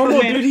have the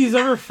Superman dude he's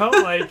ever felt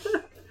like.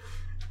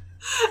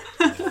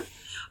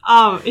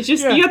 It's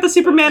just you got the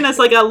Superman as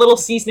like a little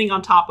seasoning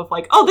on top of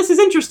like, oh, this is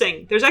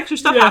interesting. There's extra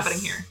stuff happening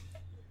here.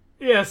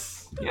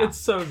 Yes, it's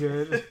so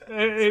good.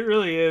 It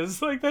really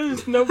is. Like,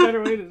 there's no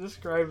better way to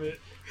describe it.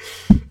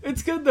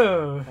 It's good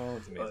though. Oh,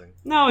 it's amazing.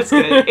 No, it's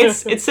good.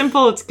 It's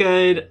simple. It's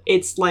good.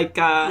 It's like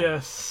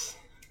yes.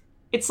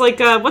 It's like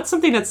what's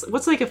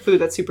like a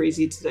food that's super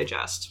easy to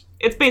digest.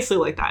 It's basically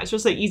like that. It's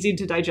just an easy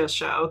to digest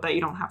show that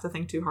you don't have to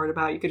think too hard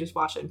about. You could just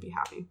watch it and be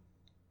happy.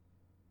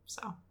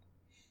 So,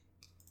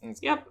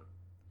 yep.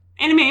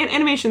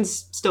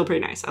 Animation's still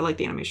pretty nice. I like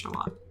the animation a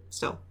lot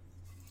still.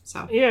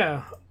 So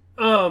yeah.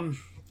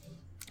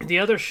 The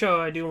other show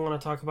I do want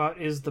to talk about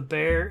is The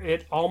Bear.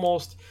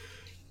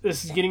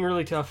 This is getting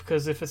really tough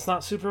because if it's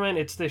not Superman,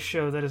 it's this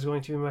show that is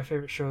going to be my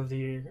favorite show of the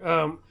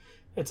year.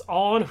 It's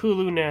all on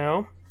Hulu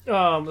now.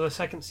 The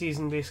second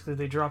season, basically,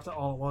 they dropped it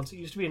all at once. It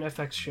used to be an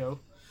FX show.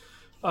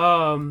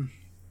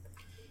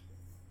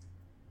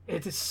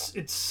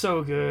 It's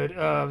so good.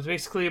 It's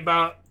basically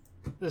about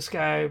this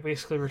guy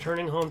basically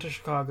returning home to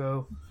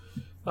Chicago.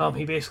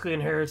 He basically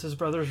inherits his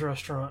brother's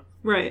restaurant.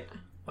 Right.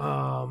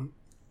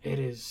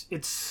 It's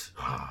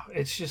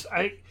just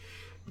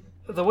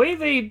the way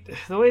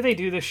they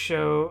do this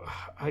show.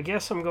 I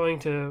guess I'm going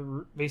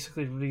to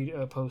basically read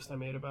a post I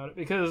made about it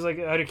because like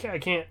I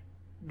can't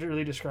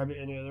really describe it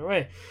any other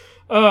way.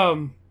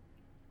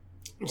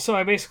 So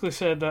I basically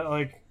said that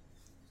like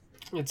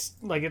it's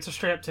a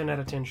straight up 10 out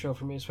of 10 show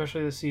for me,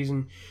 especially this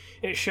season.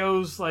 It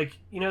shows like,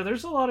 you know,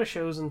 there's a lot of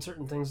shows and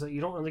certain things that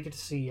you don't really get to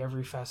see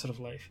every facet of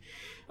life.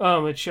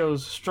 It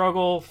shows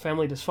struggle,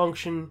 family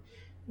dysfunction,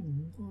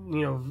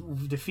 you know,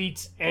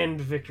 defeats and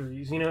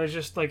victories. You know, it's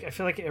just like I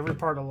feel like every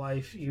part of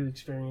life you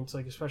experience,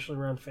 like especially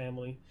around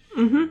family.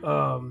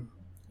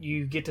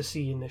 You get to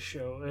see in this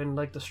show and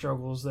like the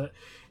struggles that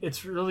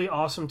it's really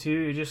awesome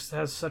too. It just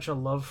has such a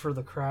love for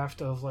the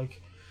craft of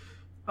like,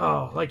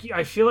 like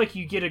I feel like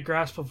you get a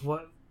grasp of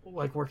what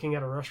like working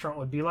at a restaurant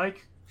would be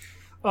like.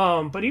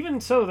 But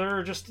even so, there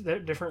are just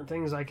different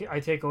things I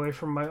take away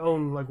from my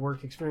own like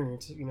work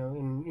experience, you know,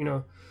 and you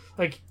know,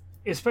 like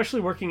especially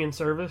working in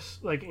service,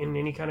 like in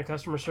any kind of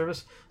customer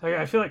service. Like,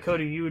 I feel like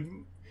Cody, you would.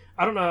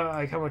 I don't know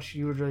like how much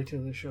you would relate to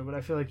this show, but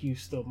I feel like you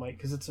still might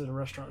because it's a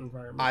restaurant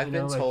environment. I've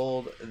been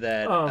told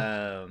that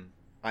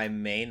I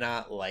may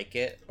not like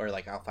it or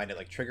like I'll find it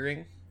like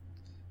triggering.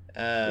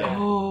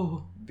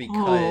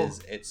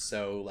 Because it's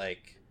so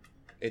like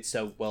it's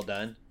so well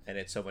done and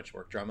it's so much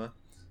work drama.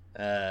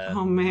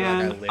 Oh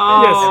man! Like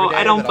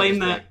I don't blame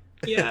that.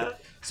 Like... Yeah.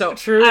 So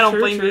true. I don't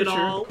blame you at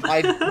all.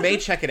 I may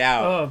check it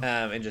out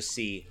and just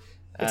see.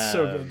 It's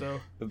so good though.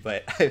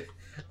 But I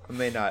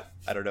may not.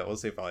 I don't know. We'll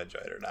see if I'll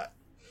enjoy it or not.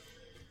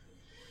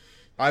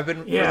 I've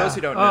been, Yeah, for those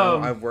who don't know,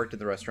 um, I've worked in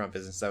the restaurant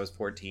business since I was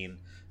 14,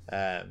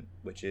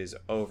 which is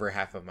over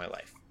half of my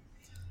life.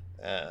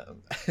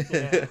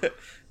 Yeah.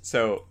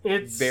 So,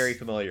 It's- very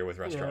familiar with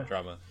restaurant yeah.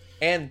 drama.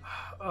 And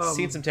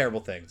seen Um, some terrible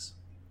things.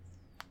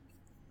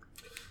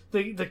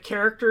 the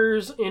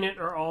characters in it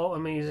are all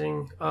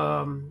amazing.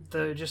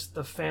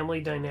 The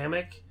family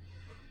dynamic.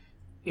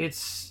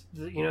 It's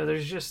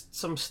there's just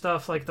some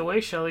stuff like the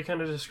way Shelley kind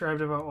of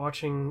described about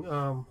watching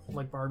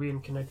like Barbie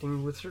and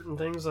connecting with certain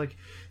things. Like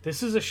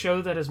this is a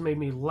show that has made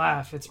me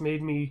laugh. It's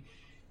made me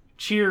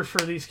cheer for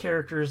these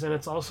characters, and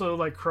it's also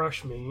like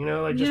crush me.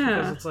 Like just Yeah.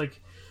 because it's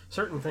like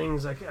certain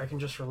things I can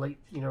just relate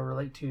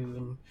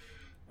to,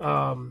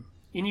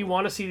 and you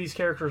want to see these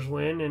characters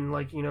win, and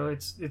like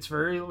it's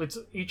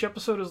each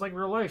episode is like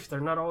real life.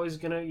 They're not always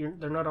gonna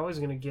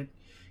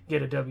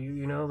get a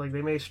W. Like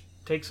they may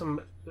take some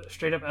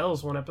straight up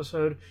L's one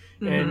episode,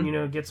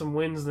 and get some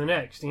wins the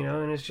next.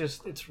 And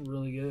it's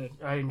really good.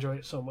 I enjoy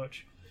it so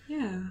much.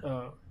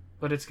 Yeah.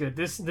 But it's good.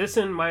 This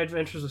and My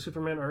Adventures with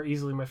Superman are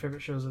easily my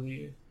favorite shows of the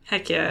year.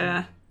 Heck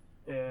yeah.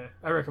 Yeah,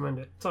 I recommend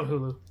it. It's on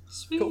Hulu.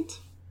 Sweet. Cool.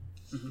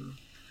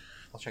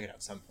 I'll check it out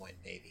at some point,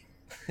 maybe.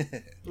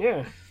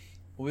 Yeah.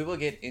 We will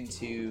get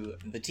into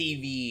the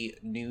TV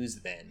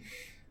news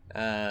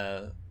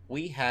then.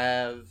 We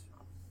have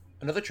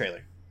another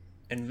trailer.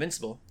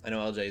 Invincible. I know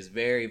LJ is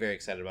very, very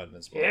excited about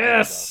Invincible.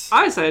 Yes.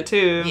 I said it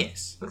too.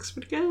 Yes. Looks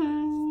pretty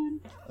good.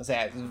 I'll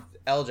say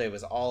LJ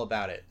was all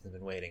about it. I've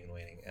been waiting and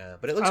waiting.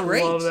 But it looks I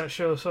great. love that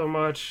show so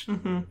much.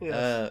 Mm-hmm.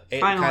 Yes. It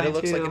Finally, kind of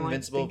looks too, like I'm, like,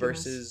 Invincible thinking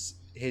this. versus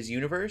his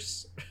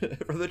universe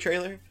from the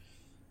trailer.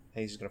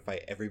 And he's just gonna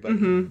fight everybody.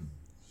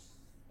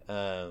 Mm-hmm.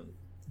 Um,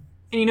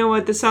 And you know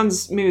what? This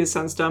sounds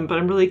dumb, but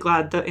I'm really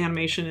glad the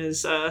animation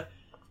is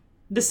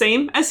the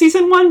same as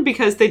season 1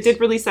 because they did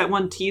release that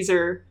one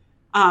teaser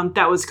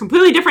that was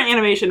completely different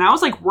animation. I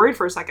was like worried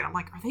for a second. I'm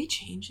like, are they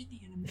changing the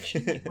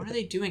animation? Like, what are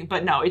they doing?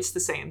 But no, it's the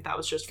same. That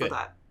was just for Good.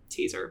 that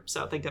teaser.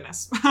 So thank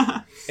goodness.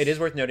 it is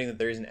worth noting that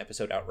there is an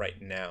episode out right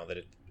now that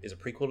it is a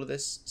prequel to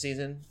this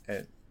season.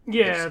 And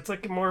Yeah, it's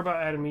like more about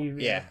Adam Eve.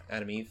 yeah,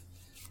 Adam Eve.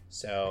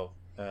 So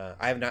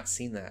I have not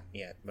seen that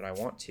yet, but I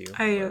want to.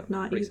 I have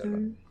not pretty excited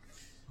either.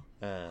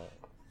 about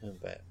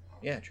it. But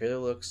yeah, trailer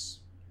looks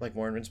like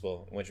more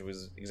Invincible, which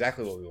was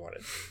exactly what we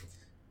wanted.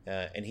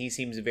 And he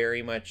seems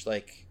very much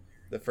like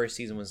the first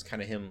season was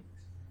kind of him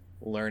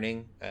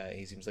learning.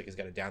 He seems like he's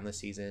got it down this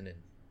season and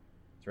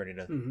he's ready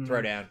to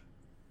throw down.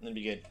 It'll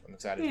be good. I'm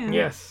excited. Yeah.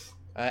 Yes.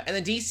 And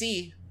then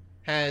DC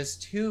has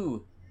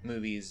 2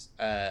 movies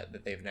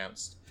that they've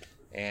announced,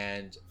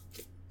 and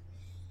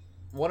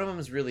one of them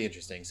is really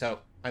interesting. So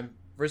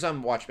for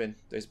some Watchmen.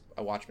 There's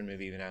a Watchmen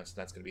movie announced,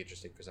 and that's going to be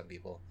interesting for some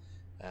people.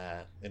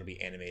 It'll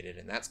be animated,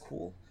 and that's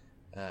cool.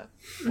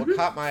 What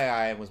caught my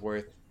eye and was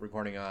worth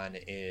reporting on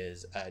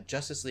is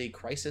Justice League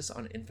Crisis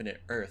on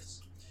Infinite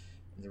Earths.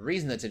 And the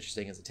reason that's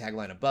interesting is the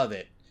tagline above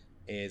it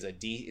is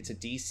it's a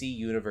DC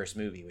Universe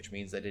movie, which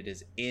means that it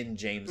is in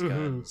James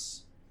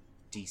Gunn's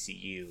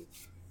DCU.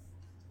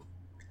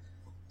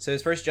 So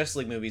his first Justice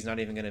League movie is not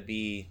even going to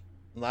be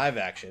live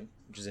action,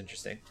 which is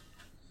interesting.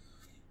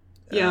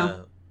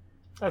 Yeah.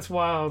 That's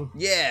wild.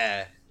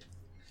 Yeah.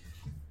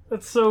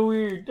 That's so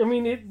weird. I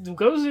mean, it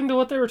goes into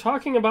what they were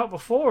talking about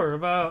before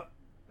about,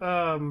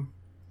 about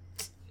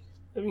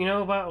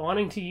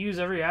wanting to use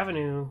every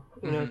avenue,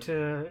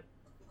 to,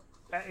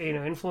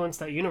 influence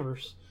that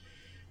universe.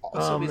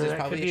 Also, because there's that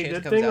probably could a be a chance good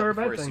it comes thing or out a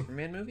bad before a thing.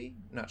 Superman movie.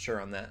 Not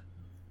sure on that.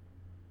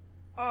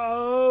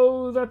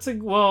 Oh, that's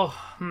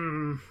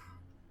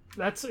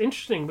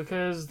interesting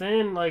because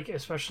then, like,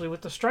 especially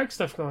with the strike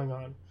stuff going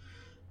on,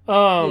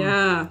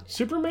 Yeah.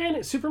 Superman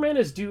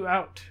is due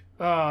out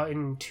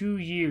in 2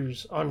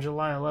 years on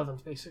July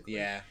 11th, basically.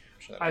 Yeah. I'm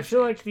sure that I might feel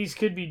change. like these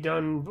could be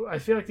done. I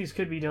feel like these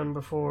could be done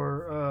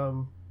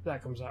before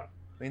that comes out.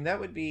 I mean, that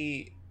would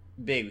be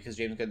big because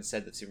James Gunn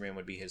said that Superman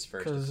would be his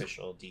first 'Cause-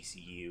 official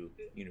DCU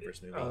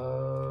universe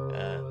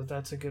movie.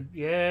 That's a good.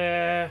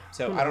 Yeah.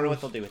 So Who I don't know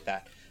knows? what they'll do with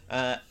that.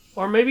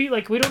 Or maybe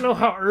like we don't know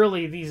how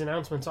early these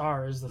announcements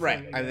are. Is the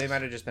Right. thing, I mean, they guess.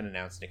 might have just been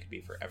announced and it could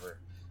be forever.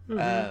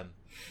 Mhm.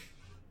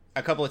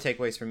 A couple of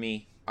takeaways from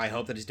me. I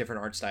hope that it's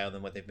different art style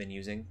than what they've been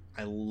using.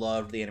 I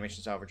loved the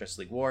animation style for Justice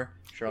League War.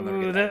 Sure, I'll never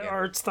Ooh, get that again.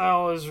 art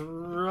style is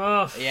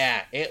rough.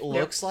 Yeah, it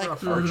looks like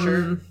rough.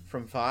 Archer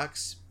from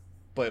Fox,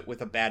 but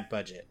with a bad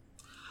budget.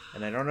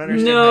 And I don't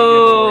understand how No. you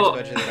have a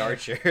worse budget than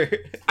Archer.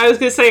 I was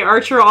gonna say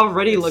Archer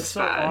already It's looks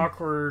so bad. Mm.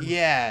 awkward.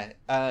 Yeah,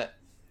 and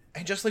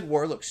Justice League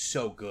War looks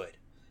so good.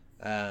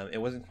 It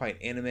wasn't quite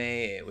anime.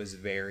 It was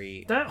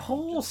very That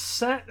whole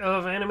set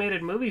of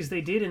animated movies they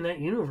did in that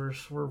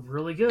universe were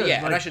really good. yeah.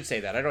 And I Like, should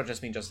say that I don't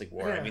just mean Justice League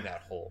War. I Yeah. mean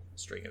that whole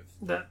string of.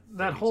 that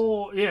movies.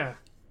 whole yeah.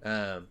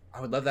 I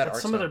would love that That's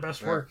art. some of style. their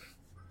best work.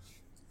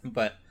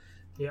 But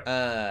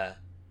Yeah.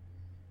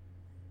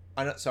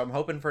 so I'm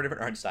hoping for a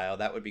different art style.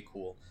 That would be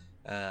cool.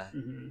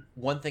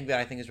 One thing that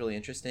I think is really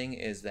interesting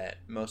is that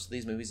most of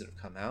these movies that have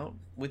come out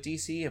with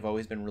DC have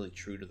always been really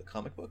true to the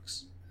comic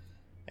books.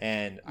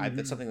 And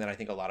that's something that I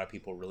think a lot of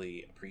people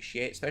really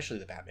appreciate, especially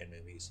the Batman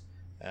movies.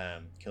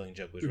 Killing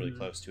Joke was really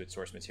close to its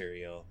source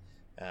material.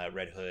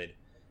 Red Hood.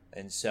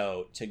 And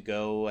so to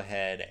go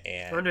ahead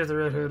and Under the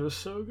Red Hood was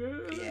so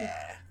good.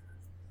 yeah,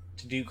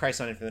 to do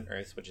Crisis on Infinite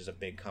Earth, which is a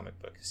big comic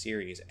book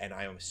series, and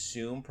I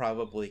assume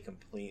probably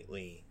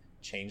completely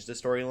change the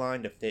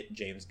storyline to fit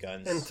James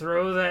Gunn's And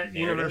throw that narrative.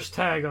 universe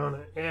tag on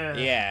it.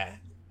 Yeah.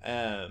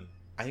 Yeah.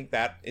 I think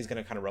that is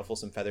going to kind of ruffle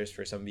some feathers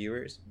for some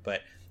viewers,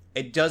 but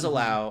it does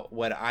allow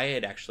what I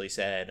had actually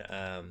said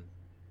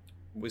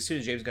as soon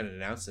as James Gunn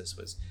announced this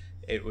was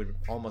it would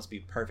almost be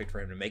perfect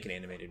for him to make an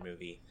animated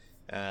movie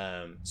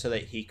so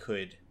that he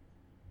could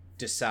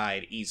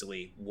decide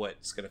easily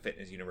what's going to fit in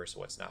his universe and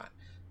what's not.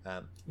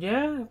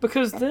 Yeah,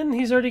 because then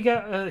he's already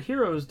got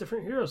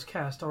different heroes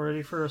cast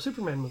already for a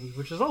Superman movie,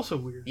 which is also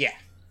weird. Yeah.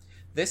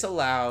 This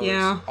allows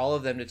Yeah. all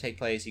of them to take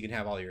place. You can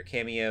have all your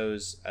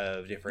cameos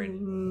of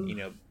different, you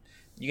know,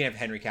 you can have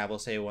Henry Cavill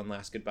say one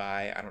last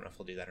goodbye. I don't know if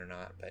he'll do that or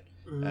not, but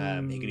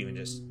he could even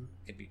just,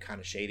 it'd be kind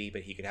of shady,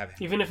 but he could have,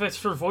 Even if it's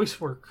for voice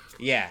work.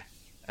 yeah.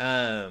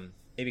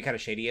 It'd be kind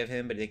of shady of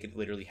him, but they could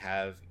literally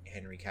have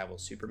Henry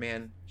Cavill's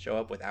Superman show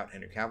up without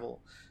Henry Cavill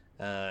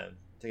to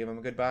give him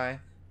a goodbye.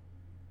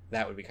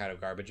 That would be kind of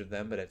garbage of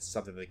them, but it's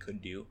something they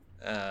could do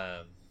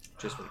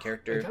just for the It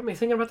character. got me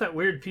thinking about that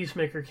weird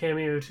Peacemaker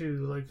cameo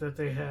too, like that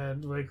they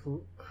had. Like,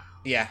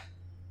 Yeah.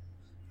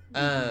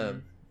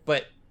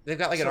 But they've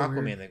got like an So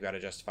Aquaman weird. they've got to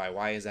justify.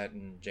 Why is that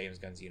in James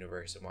Gunn's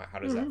universe, and how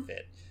does that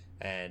fit?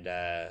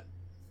 And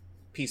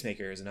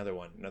Peacemaker is another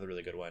one, another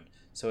really good one.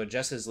 So a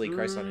Justice League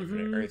Crisis on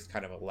Infinite Earth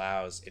kind of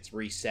allows it's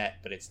reset,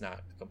 but it's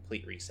not a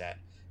complete reset.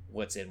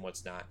 What's in,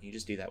 what's not. You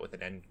just do that with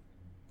an end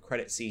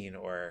credit scene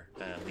or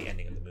the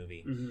ending of the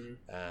movie.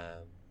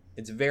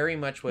 It's very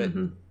much what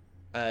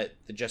the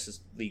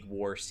Justice League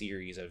War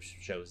series of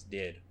shows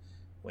did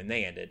when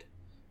they ended.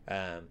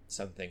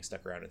 Some things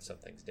stuck around and some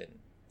things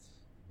didn't.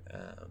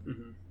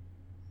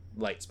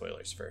 Light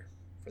spoilers for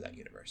that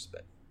universe,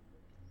 but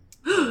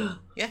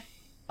yeah,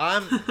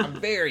 I'm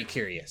very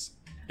curious.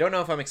 Don't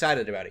know if I'm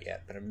excited about it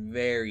yet, but I'm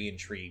very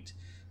intrigued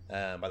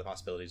by the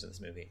possibilities of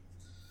this movie.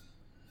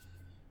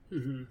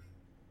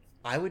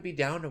 I would be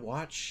down to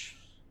watch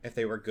if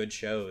they were good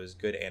shows,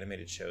 good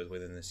animated shows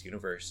within this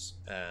universe,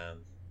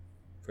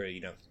 for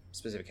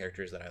specific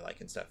characters that I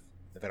like and stuff.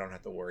 If I don't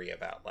have to worry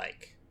about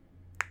like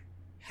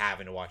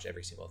having to watch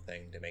every single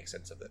thing to make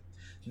sense of it,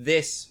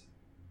 this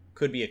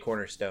could be a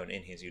cornerstone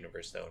in his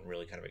universe, though, and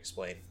really kind of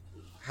explain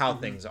how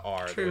things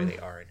are the way they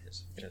are in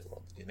his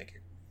world. He's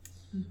making.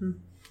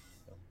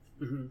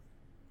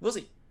 We'll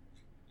see.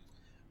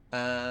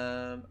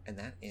 And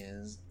that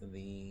is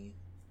the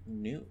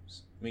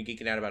news. Are we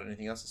geeking out about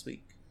anything else this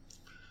week?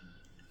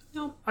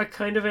 Nope. I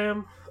kind of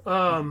am.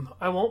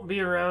 I won't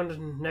be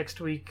around next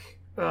week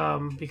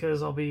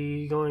because I'll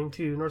be going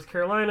to North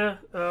Carolina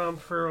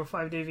for a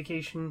 5-day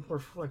vacation,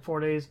 or like 4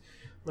 days.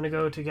 I'm gonna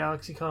go to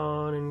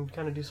GalaxyCon and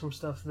kind of do some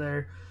stuff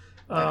there.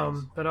 Nice.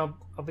 But I'll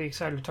be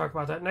excited to talk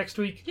about that next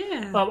week.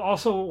 Yeah.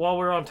 Also, while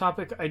we're on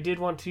topic, I did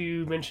want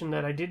to mention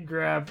that I did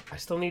grab. I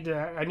need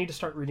to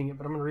start reading it,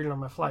 but I'm gonna read it on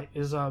my flight.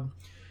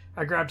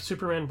 I grabbed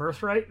Superman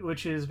Birthright,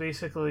 which is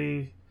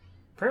basically,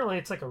 apparently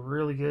it's like a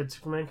really good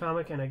Superman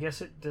comic, and I guess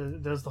it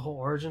does the whole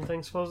origin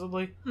thing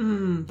supposedly.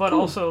 But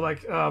also,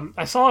 like,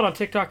 I saw it on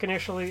TikTok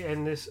initially,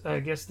 and I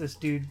guess this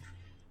dude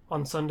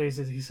on Sundays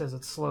he says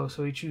it's slow,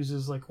 so he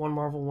chooses like one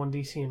Marvel, one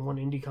DC, and one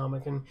indie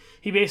comic, and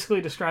he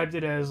basically described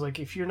it as like,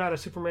 if you're not a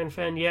Superman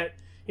fan yet,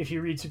 if you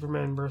read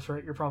Superman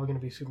Birthright, you're probably going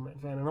to be a Superman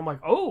fan. And I'm like,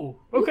 oh,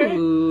 okay.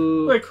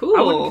 Ooh, Like, cool.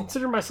 I wouldn't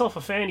consider myself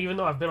a fan, even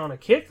though I've been on a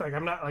kick. Like,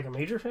 I'm not like a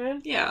major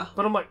fan. Yeah.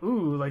 But I'm like,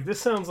 ooh, like this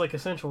sounds like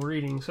essential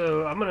reading,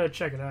 so I'm gonna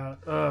check it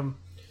out.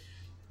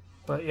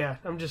 But yeah,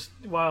 I'm just,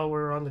 while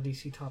we're on the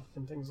DC topic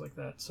and things like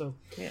that, so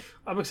Yeah.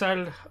 I'm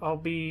excited. I'll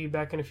be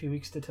back in a few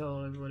weeks to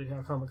tell everybody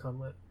how Comic-Con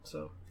went.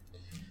 So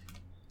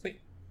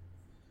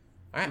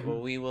All right, well,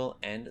 we will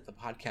end the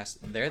podcast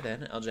there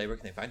then. LJ, where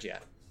can they find you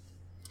at?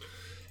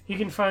 you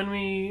can find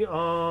me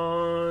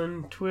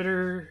on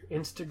Twitter,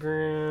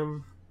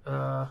 Instagram,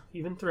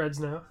 even Threads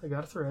now. I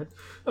got a Thread,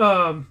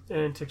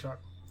 and TikTok.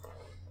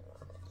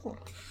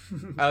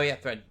 Oh, yeah,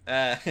 Thread.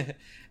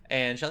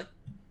 And Shelly?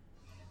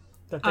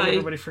 That thing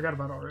everybody forgot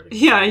about already.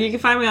 Yeah, you can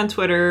find me on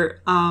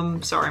Twitter.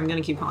 Sorry, I'm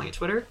gonna keep calling it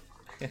Twitter.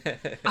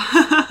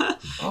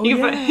 Oh, you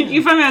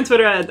can find me on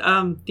Twitter at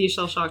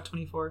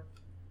TheShellShock24.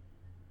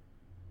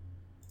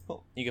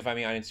 Cool. You can find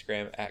me on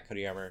Instagram at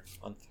Cody Armour,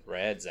 on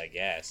Threads, I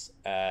guess,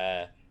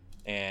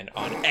 and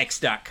on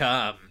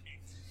X.com.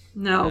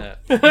 No,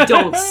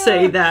 don't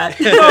say that.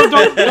 No,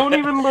 don't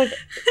even like.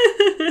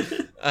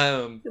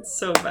 It's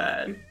so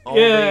bad.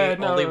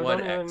 Only one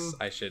don't X. even-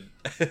 I should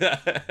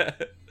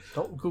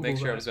Don't Google make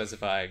sure that. I'm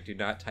specifying. Do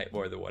not type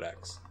more than one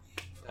X.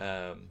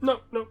 No,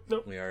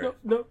 We are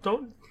no,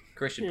 don't.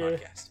 Christian Yeah.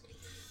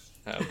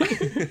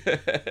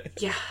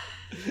 podcast.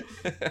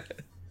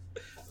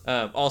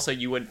 Yeah. Also,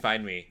 you wouldn't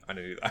find me on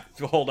a.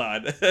 Hold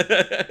on.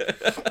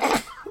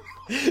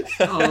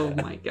 Oh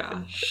my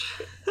gosh.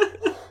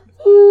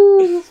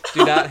 Do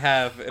not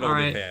have an All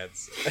right.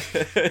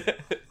 OnlyFans.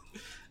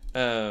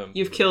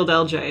 You've killed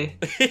LJ.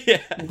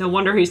 Yeah. No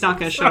wonder he's not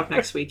going to show up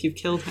next week. You've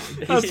killed him.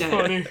 He's That's dead.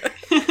 funny.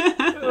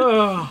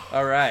 Ugh.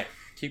 All right.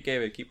 Keep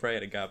gaming, keep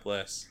praying, and God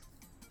bless.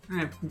 All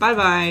right,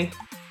 bye-bye.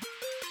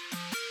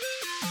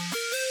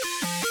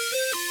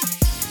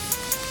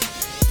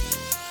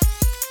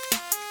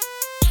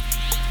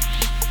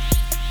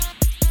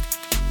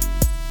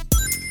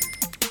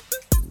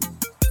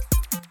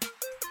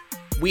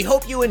 We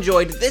hope you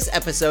enjoyed this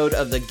episode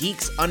of the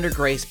Geeks Under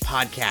Grace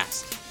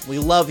podcast. We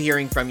love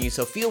hearing from you,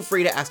 so feel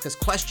free to ask us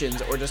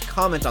questions or just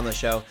comment on the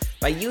show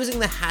by using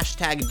the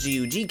hashtag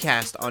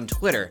GUGcast on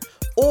Twitter,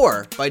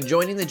 or by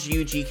joining the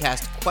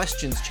GUGcast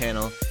questions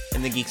channel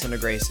in the Geeks Under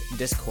Grace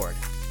Discord.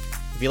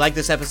 If you like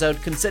this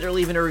episode, consider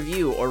leaving a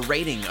review or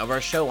rating of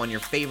our show on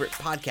your favorite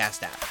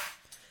podcast app.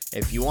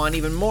 If you want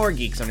even more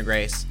Geeks Under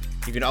Grace,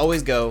 you can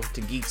always go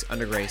to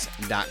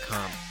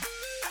geeksundergrace.com.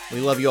 We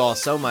love you all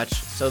so much,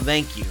 so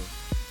thank you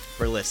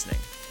for listening.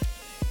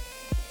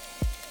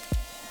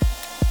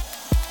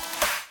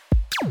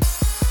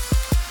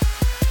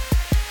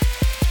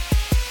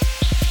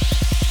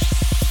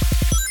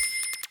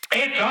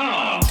 It's on!